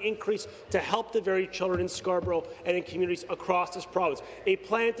funding increase to help the very children in Scarborough and in communities across this province. A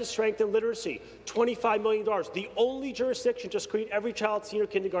plan to strengthen literacy, $25 million, the only jurisdiction to screen every child senior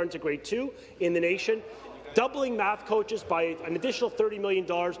kindergarten to grade 2 in the nation. Doubling math coaches by an additional $30 million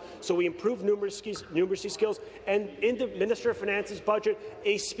so we improve numeracy skills, and in the Minister of Finance's budget,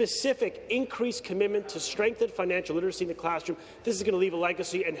 a specific increased commitment to strengthen financial literacy in the classroom. This is going to leave a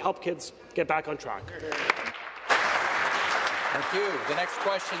legacy and help kids get back on track. Thank you. The next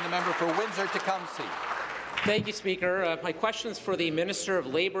question, the member for Windsor-Tecumseh. Thank you, Speaker. My question is for the Minister of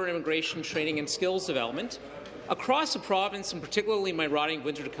Labour, Immigration, Training and Skills Development. Across the province, and particularly my riding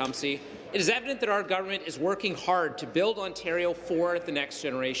Windsor-Tecumseh, it is evident that our government is working hard to build Ontario for the next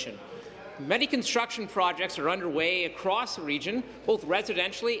generation. Many construction projects are underway across the region, both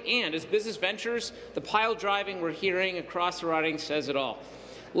residentially and as business ventures. The pile driving we're hearing across the riding says it all.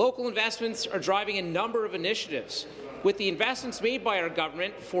 Local investments are driving a number of initiatives. With the investments made by our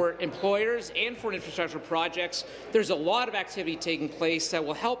government for employers and for infrastructure projects, there's a lot of activity taking place that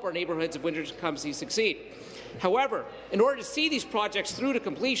will help our neighbourhoods of Windsor-Tecumseh succeed. However, in order to see these projects through to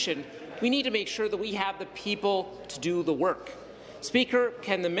completion, we need to make sure that we have the people to do the work. Speaker,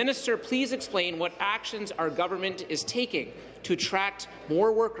 can the minister please explain what actions our government is taking to attract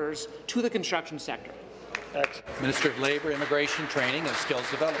more workers to the construction sector? Minister of Labour, Immigration, Training and Skills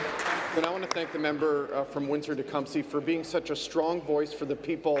Development. And I want to thank the member from Windsor-Tecumseh for being such a strong voice for the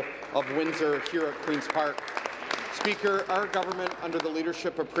people of Windsor here at Queen's Park. Speaker, our government, under the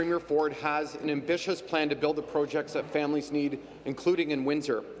leadership of Premier Ford, has an ambitious plan to build the projects that families need, including in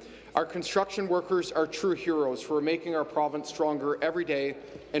Windsor. Our construction workers are true heroes who are making our province stronger every day,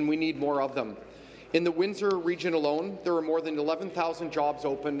 and we need more of them. In the Windsor region alone, there are more than 11,000 jobs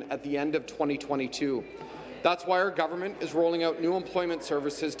open at the end of 2022. That's why our government is rolling out new employment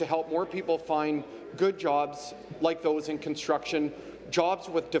services to help more people find good jobs like those in construction, jobs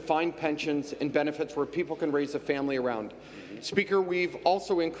with defined pensions and benefits where people can raise a family around. Speaker, we've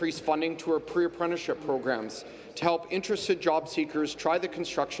also increased funding to our pre-apprenticeship programs to help interested job seekers try the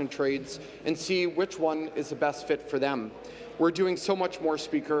construction trades and see which one is the best fit for them. We're doing so much more,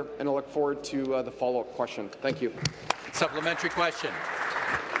 Speaker, and I look forward to the follow-up question. Thank you. Supplementary question.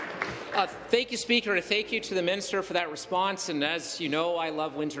 Thank you, Speaker, and thank you to the Minister for that response. And as you know, I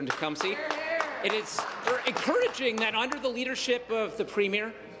love Windsor and Tecumseh. It is encouraging that under the leadership of the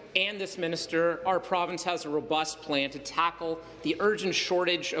Premier and this Minister, our province has a robust plan to tackle the urgent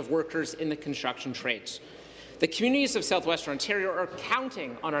shortage of workers in the construction trades. The communities of southwestern Ontario are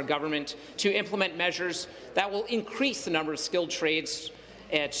counting on our government to implement measures that will increase the number of skilled trade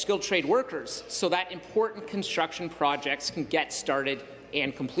workers so that important construction projects can get started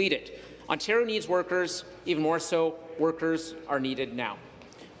and completed. Ontario needs workers. Even more so, workers are needed now.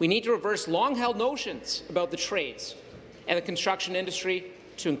 We need to reverse long-held notions about the trades and the construction industry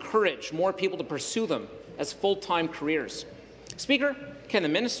to encourage more people to pursue them as full-time careers. Speaker, can the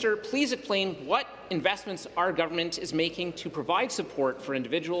Minister please explain what investments our government is making to provide support for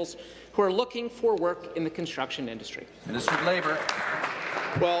individuals who are looking for work in the construction industry? Minister of Labour.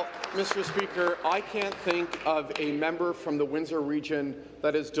 Well, Mr. Speaker, I can't think of a member from the Windsor region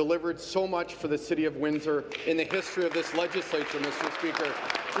that has delivered so much for the City of Windsor in the history of this legislature, Mr. Speaker.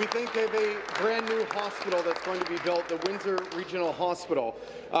 We think of a brand new hospital that's going to be built, the Windsor Regional Hospital.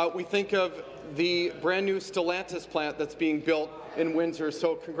 We think of the brand new Stellantis plant that's being built in Windsor.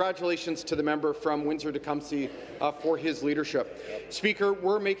 So congratulations to the member from Windsor-Tecumseh for his leadership. Speaker,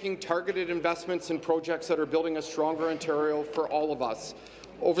 we're making targeted investments in projects that are building a stronger Ontario for all of us.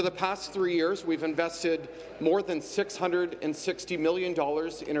 Over the past 3 years, we've invested more than $660 million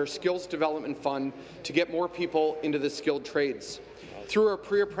in our Skills Development Fund to get more people into the skilled trades. Through our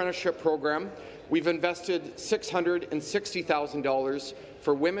pre-apprenticeship program, we've invested $660,000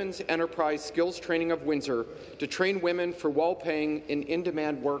 for Women's Enterprise Skills Training of Windsor to train women for well-paying and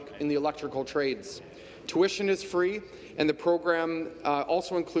in-demand work in the electrical trades. Tuition is free, and the program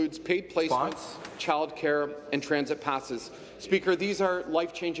also includes paid placements, childcare, and transit passes. Speaker, these are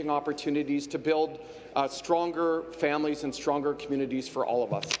life-changing opportunities to build stronger families and stronger communities for all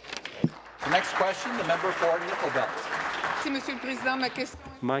of us. The next question, the member for Nickel Belt.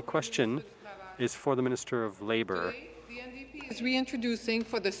 My question is for the Minister of Labour. The NDP is reintroducing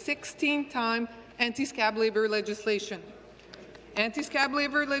for the 16th time anti-scab labour legislation. Anti-scab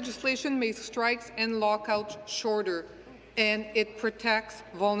labour legislation makes strikes and lockouts shorter, and it protects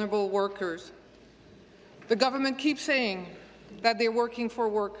vulnerable workers. The government keeps saying that they're working for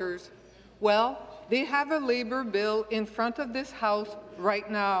workers. Well, they have a labour bill in front of this House right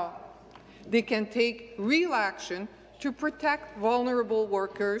now. They can take real action to protect vulnerable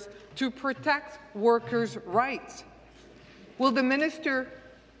workers, to protect workers' rights. Will the minister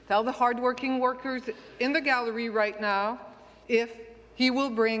tell the hardworking workers in the gallery right now if he will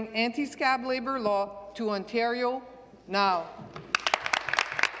bring anti-scab labour law to Ontario now?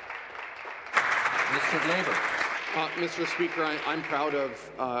 Mr. Labour. Mr. Speaker, I'm proud of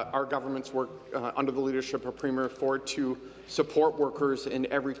our government's work under the leadership of Premier Ford to support workers in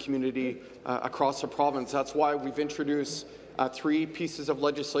every community across the province. That's why we've introduced 3 pieces of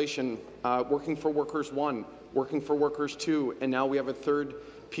legislation, Working for Workers 1, Working for Workers 2, and now we have a 3rd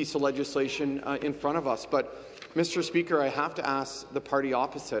piece of legislation in front of us. But, Mr. Speaker, I have to ask the party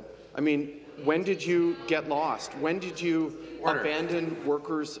opposite. I mean, when did you get lost? When did you abandon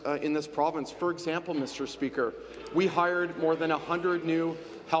workers in this province? For example, Mr. Speaker, we hired more than 100 new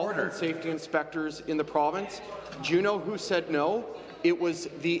health and safety inspectors in the province. Do you know who said no? It was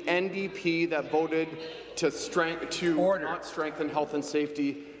the NDP that voted to not strengthen health and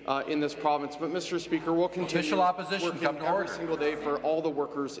safety in this province. But, Mr. Speaker, we'll continue working every single day for all the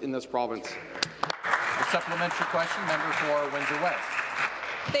workers in this province. The supplementary question, member for Windsor West.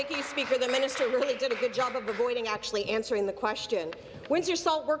 Thank you, Speaker. The minister really did a good job of avoiding actually answering the question. Windsor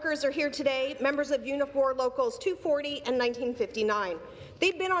Salt workers are here today, members of Unifor Locals 240 and 1959.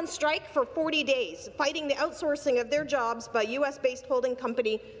 They've been on strike for 40 days, fighting the outsourcing of their jobs by U.S.-based holding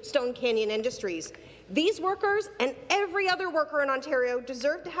company Stone Canyon Industries. These workers and every other worker in Ontario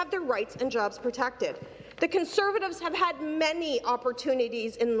deserve to have their rights and jobs protected. The Conservatives have had many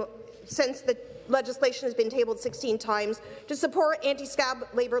opportunities since the legislation has been tabled 16 times to support anti-scab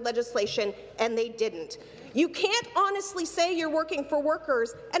labour legislation, and they didn't. You can't honestly say you're working for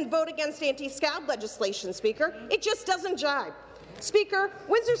workers and vote against anti-scab legislation, Speaker. It just doesn't jibe. Speaker,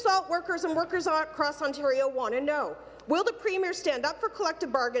 Windsor Salt workers and workers across Ontario want to know, Will the Premier stand up for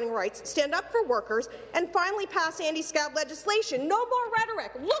collective bargaining rights, stand up for workers, and finally pass anti-scab legislation? No more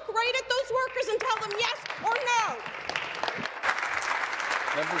rhetoric. Look right at those workers and tell them yes or no.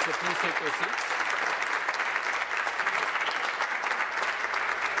 Members, please take their seats.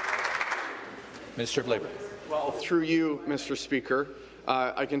 Minister of Labour. Well, through you, Mr. Speaker,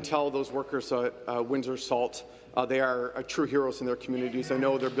 I can tell those workers at Windsor Salt they are true heroes in their communities. I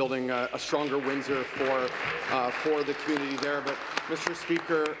know they're building a stronger Windsor for the community there. But, Mr.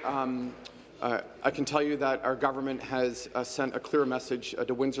 Speaker, I can tell you that our government has sent a clear message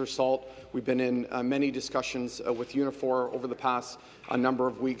to Windsor Salt. We've been in many discussions with Unifor over the past number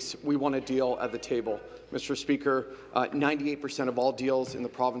of weeks. We want a deal at the table. Mr. Speaker, 98% of all deals in the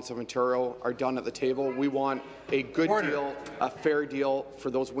province of Ontario are done at the table. We want a good deal, a fair deal for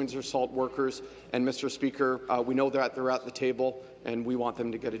those Windsor Salt workers. And, Mr. Speaker, we know that they're at the table, and we want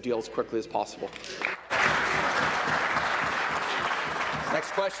them to get a deal as quickly as possible.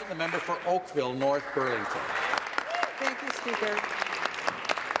 Next question, the member for Oakville, North Burlington. Thank you, Speaker.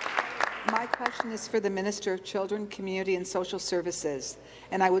 My question is for the Minister of Children, Community and Social Services,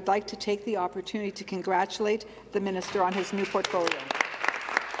 and I would like to take the opportunity to congratulate the Minister on his new portfolio.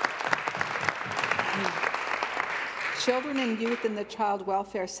 Children and youth in the child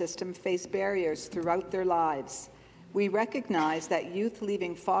welfare system face barriers throughout their lives. We recognize that youth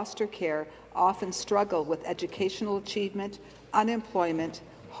leaving foster care often struggle with educational achievement, unemployment,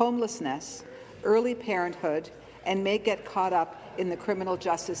 homelessness, early parenthood, and may get caught up in the criminal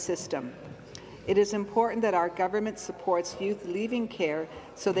justice system. It is important that our government supports youth leaving care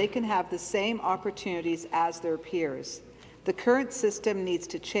so they can have the same opportunities as their peers. The current system needs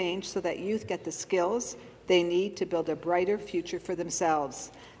to change so that youth get the skills they need to build a brighter future for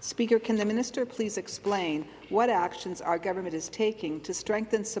themselves. Speaker, can the minister please explain what actions our government is taking to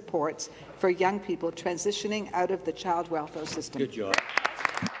strengthen supports for young people transitioning out of the child welfare system? Good job.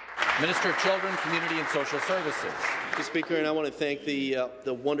 Minister of Children, Community and Social Services. Mr. Speaker, and I want to thank the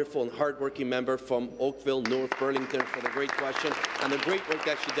wonderful and hardworking member from Oakville, North Burlington, for the great question and the great work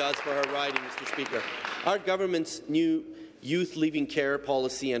that she does for her riding, Mr. Speaker. Our government's new youth leaving care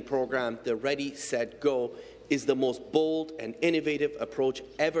policy and program, the Ready, Set, Go, is the most bold and innovative approach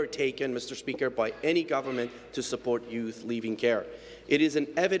ever taken, Mr. Speaker, by any government to support youth leaving care. It is an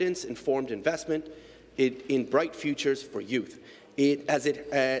evidence-informed investment in bright futures for youth.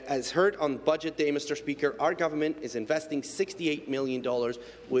 As heard on Budget Day, Mr. Speaker, our government is investing $68 million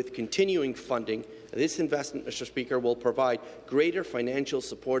with continuing funding. This investment, Mr. Speaker, will provide greater financial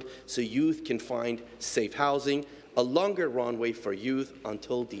support so youth can find safe housing, a longer runway for youth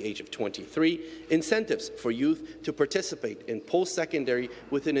until the age of 23, incentives for youth to participate in post-secondary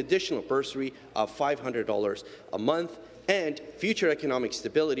with an additional bursary of $500 a month, and future economic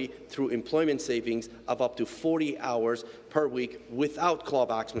stability through employment savings of up to 40 hours per week without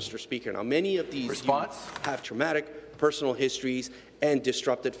clawbacks, Mr. Speaker. Now, many of these youth have traumatic personal histories and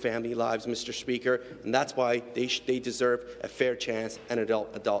disrupted family lives, Mr. Speaker, and that's why they deserve a fair chance and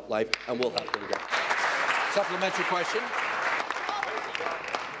adult life, and we'll help them get it. Supplementary question.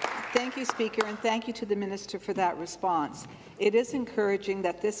 Thank you, Speaker, and thank you to the Minister for that response. It is encouraging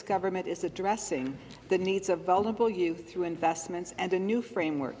that this government is addressing the needs of vulnerable youth through investments and a new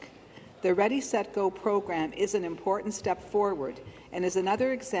framework. The Ready, Set, Go program is an important step forward and is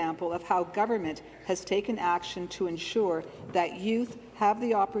another example of how government has taken action to ensure that youth have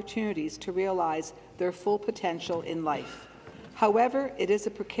the opportunities to realize their full potential in life. However, it is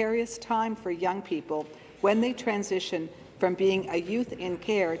a precarious time for young people when they transition from being a youth in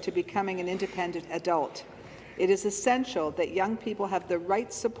care to becoming an independent adult. It is essential that young people have the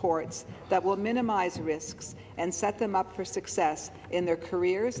right supports that will minimize risks and set them up for success in their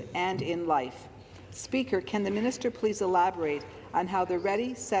careers and in life. Speaker, can the minister please elaborate on how the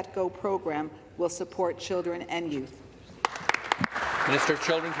Ready, Set, Go program will support children and youth? Minister of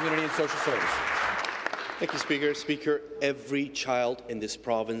Children, Community and Social Services. Thank you, Speaker. Speaker, every child in this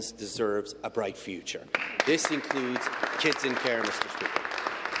province deserves a bright future. This includes kids in care, Mr. Speaker.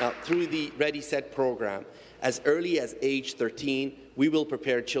 Now, through the Ready, Set program, as early as age 13, we will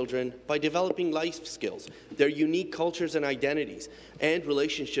prepare children by developing life skills, their unique cultures and identities, and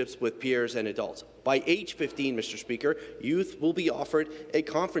relationships with peers and adults. By age 15, Mr. Speaker, youth will be offered a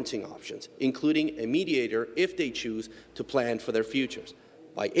conferencing options, including a mediator if they choose to plan for their futures.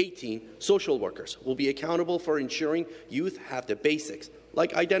 By 18, social workers will be accountable for ensuring youth have the basics,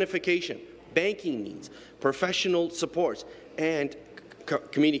 like identification, banking needs, professional supports, and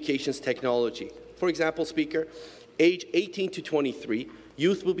communications technology. For example, Speaker, age 18 to 23,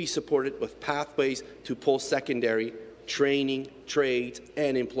 youth will be supported with pathways to post-secondary, training, trades,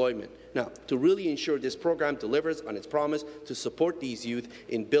 and employment. Now, to really ensure this program delivers on its promise to support these youth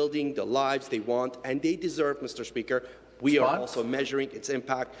in building the lives they want and they deserve, Mr. Speaker, we are also measuring its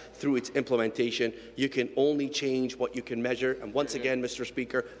impact through its implementation. You can only change what you can measure, and once again, Mr.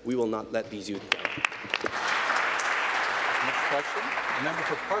 Speaker, we will not let these youth down. Next question, the member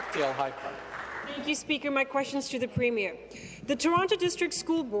for Parkdale High Park. Thank you, Speaker. My question is to the Premier. The Toronto District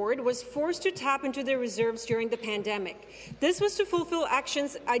School Board was forced to tap into their reserves during the pandemic. This was to fulfill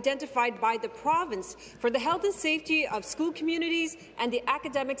actions identified by the province for the health and safety of school communities and the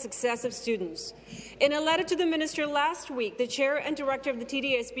academic success of students. In a letter to the Minister last week, the Chair and Director of the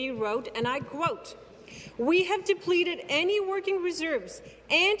TDSB wrote, and I quote, "We have depleted any working reserves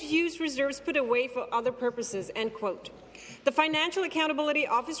and used reserves put away for other purposes," end quote. The Financial Accountability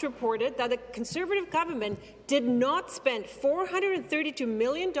Office reported that the Conservative government did not spend $432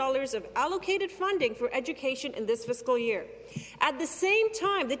 million of allocated funding for education in this fiscal year. At the same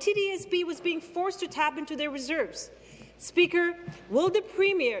time, the TDSB was being forced to tap into their reserves. Speaker, will the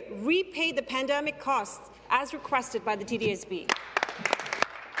Premier repay the pandemic costs as requested by the TDSB?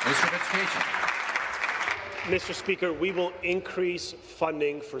 Minister of Education. Mr. Speaker, we will increase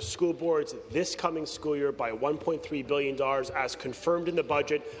funding for school boards this coming school year by $1.3 billion, as confirmed in the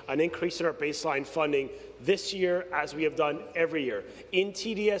budget, an increase in our baseline funding this year, as we have done every year. In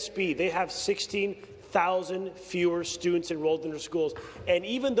TDSB, they have 16,000 fewer students enrolled in their schools. And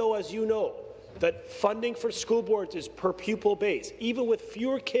even though, as you know, that funding for school boards is per pupil base, even with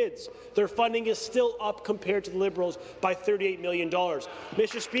fewer kids, their funding is still up compared to the Liberals by $38 million.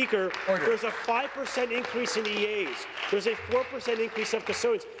 Mr. Speaker, there's a 5% increase in EAs. There's a 4% increase of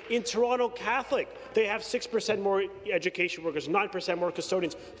custodians. In Toronto Catholic, they have 6% more education workers, 9% more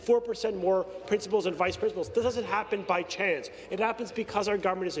custodians, 4% more principals and vice principals. This doesn't happen by chance. It happens because our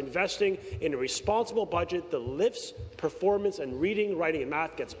government is investing in a responsible budget that lifts performance and reading, writing, and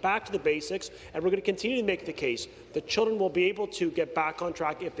math, gets back to the basics, and we're going to continue to make the case that children will be able to get back on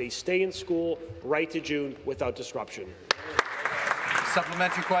track if they stay in school right to June without disruption.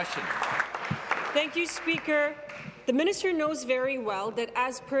 Supplementary question. Thank you, Speaker. The Minister knows very well that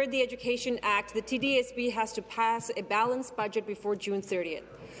as per the Education Act, the TDSB has to pass a balanced budget before June 30th.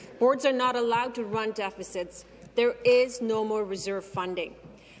 Boards are not allowed to run deficits. There is no more reserve funding.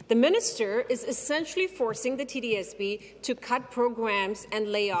 The Minister is essentially forcing the TDSB to cut programs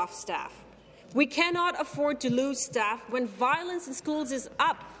and lay off staff. We cannot afford to lose staff when violence in schools is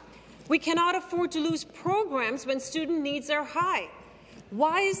up. We cannot afford to lose programs when student needs are high.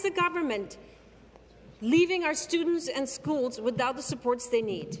 Why is the government leaving our students and schools without the supports they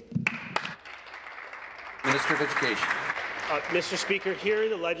need? Minister of Education. Mr. Speaker, here in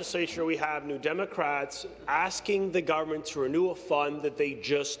the legislature we have New Democrats asking the government to renew a fund that they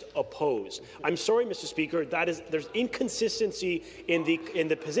just opposed. I'm sorry, Mr. Speaker, there's inconsistency in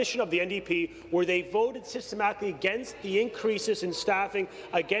the position of the NDP, where they voted systematically against the increases in staffing,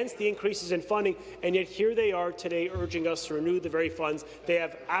 against the increases in funding, and yet here they are today urging us to renew the very funds they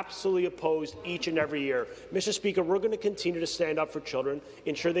have absolutely opposed each and every year. Mr. Speaker, we're going to continue to stand up for children,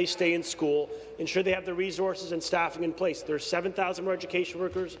 ensure they stay in school, ensure they have the resources and staffing in place. There's 7,000 more education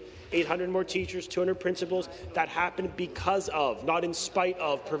workers, 800 more teachers, 200 principals. That happened because of, not in spite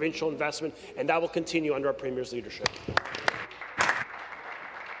of, provincial investment, and that will continue under our Premier's leadership.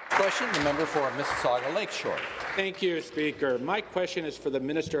 Question, the member for Mississauga Lakeshore. Thank you, Speaker. My question is for the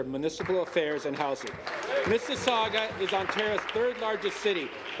Minister of Municipal Affairs and Housing. Mississauga is Ontario's third largest city,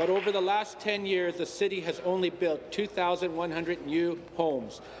 but over the last 10 years, the city has only built 2,100 new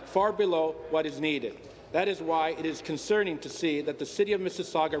homes, far below what is needed. That is why it is concerning to see that the City of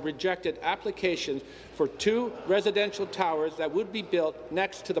Mississauga rejected applications for 2 residential towers that would be built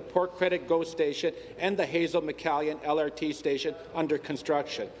next to the Port Credit GO station and the Hazel McCallion LRT station under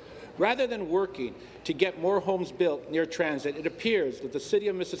construction. Rather than working to get more homes built near transit, it appears that the City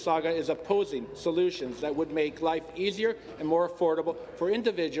of Mississauga is opposing solutions that would make life easier and more affordable for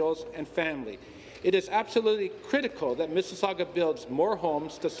individuals and families. It is absolutely critical that Mississauga builds more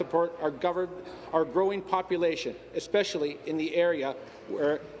homes to support our growing population, especially in the area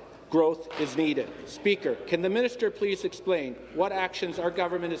where growth is needed. Speaker, can the minister please explain what actions our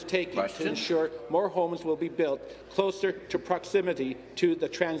government is taking to ensure more homes will be built closer to proximity to the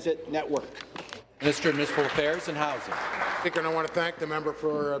transit network? Minister of Municipal Affairs and Housing. Speaker, and I want to thank the member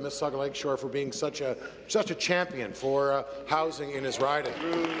for Mississauga Lakeshore for being such a champion for housing in his riding.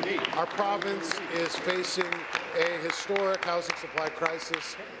 Our province is facing a historic housing supply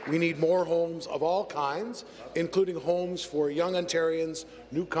crisis. We need more homes of all kinds, including homes for young Ontarians,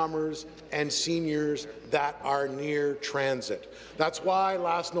 newcomers, and seniors that are near transit. That's why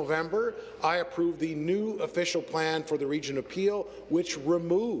last November I approved the new official plan for the region of Peel, which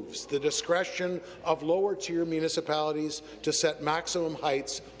removes the discretion of lower-tier municipalities to set maximum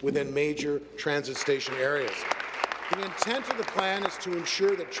heights within major transit station areas. The intent of the plan is to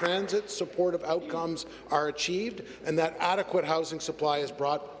ensure that transit-supportive outcomes are achieved and that adequate housing supply is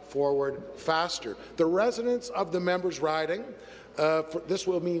brought forward faster. The residents of the members' riding, this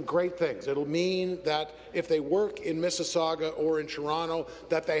will mean great things. It'll mean that if they work in Mississauga or in Toronto,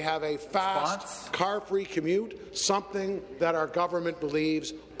 that they have a fast, car-free commute, something that our government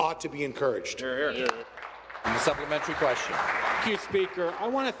believes ought to be encouraged. Hear, hear. And the supplementary question. Thank you, Speaker. I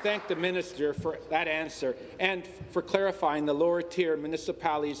want to thank the minister for that answer and for clarifying the lower-tier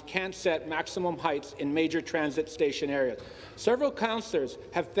municipalities can't set maximum heights in major transit station areas. Several councillors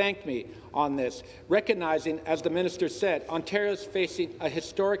have thanked me on this, recognizing, as the minister said, Ontario is facing a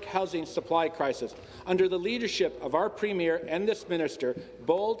historic housing supply crisis. Under the leadership of our Premier and this minister,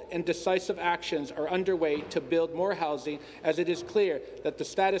 bold and decisive actions are underway to build more housing, as it is clear that the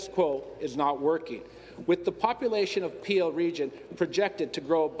status quo is not working. With the population of Peel region projected to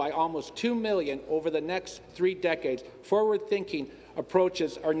grow by almost 2 million over the next 3 decades, forward-thinking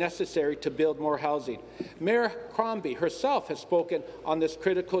approaches are necessary to build more housing. Mayor Crombie herself has spoken on this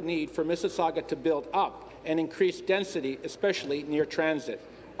critical need for Mississauga to build up and increase density, especially near transit.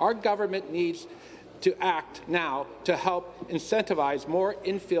 Our government needs to act now to help incentivize more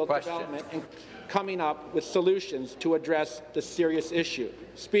infill development and coming up with solutions to address the serious issue.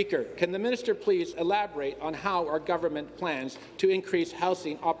 Speaker, can the minister please elaborate on how our government plans to increase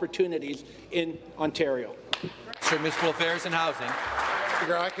housing opportunities in Ontario? Sir, Municipal Affairs and Housing.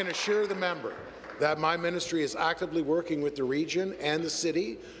 Speaker, I can assure the member that my ministry is actively working with the region and the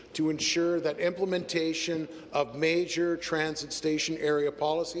city to ensure that implementation of major transit station area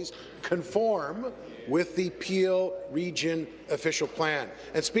policies conform with the Peel Region official plan.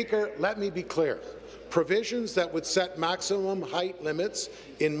 And Speaker, let me be clear. Provisions that would set maximum height limits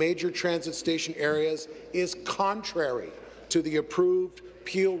in major transit station areas is contrary to the approved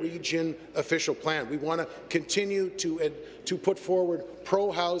Peel Region official plan. We want to continue to put forward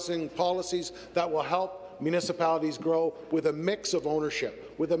pro-housing policies that will help municipalities grow with a mix of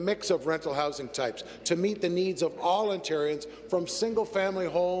ownership, with a mix of rental housing types, to meet the needs of all Ontarians, from single-family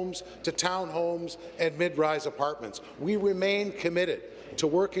homes to townhomes and mid-rise apartments. We remain committed to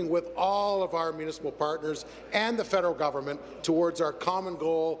working with all of our municipal partners and the federal government towards our common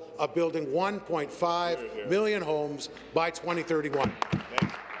goal of building 1.5 million homes by 2031.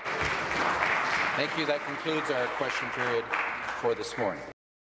 Thank you. That concludes our question period for this morning.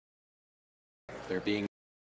 There being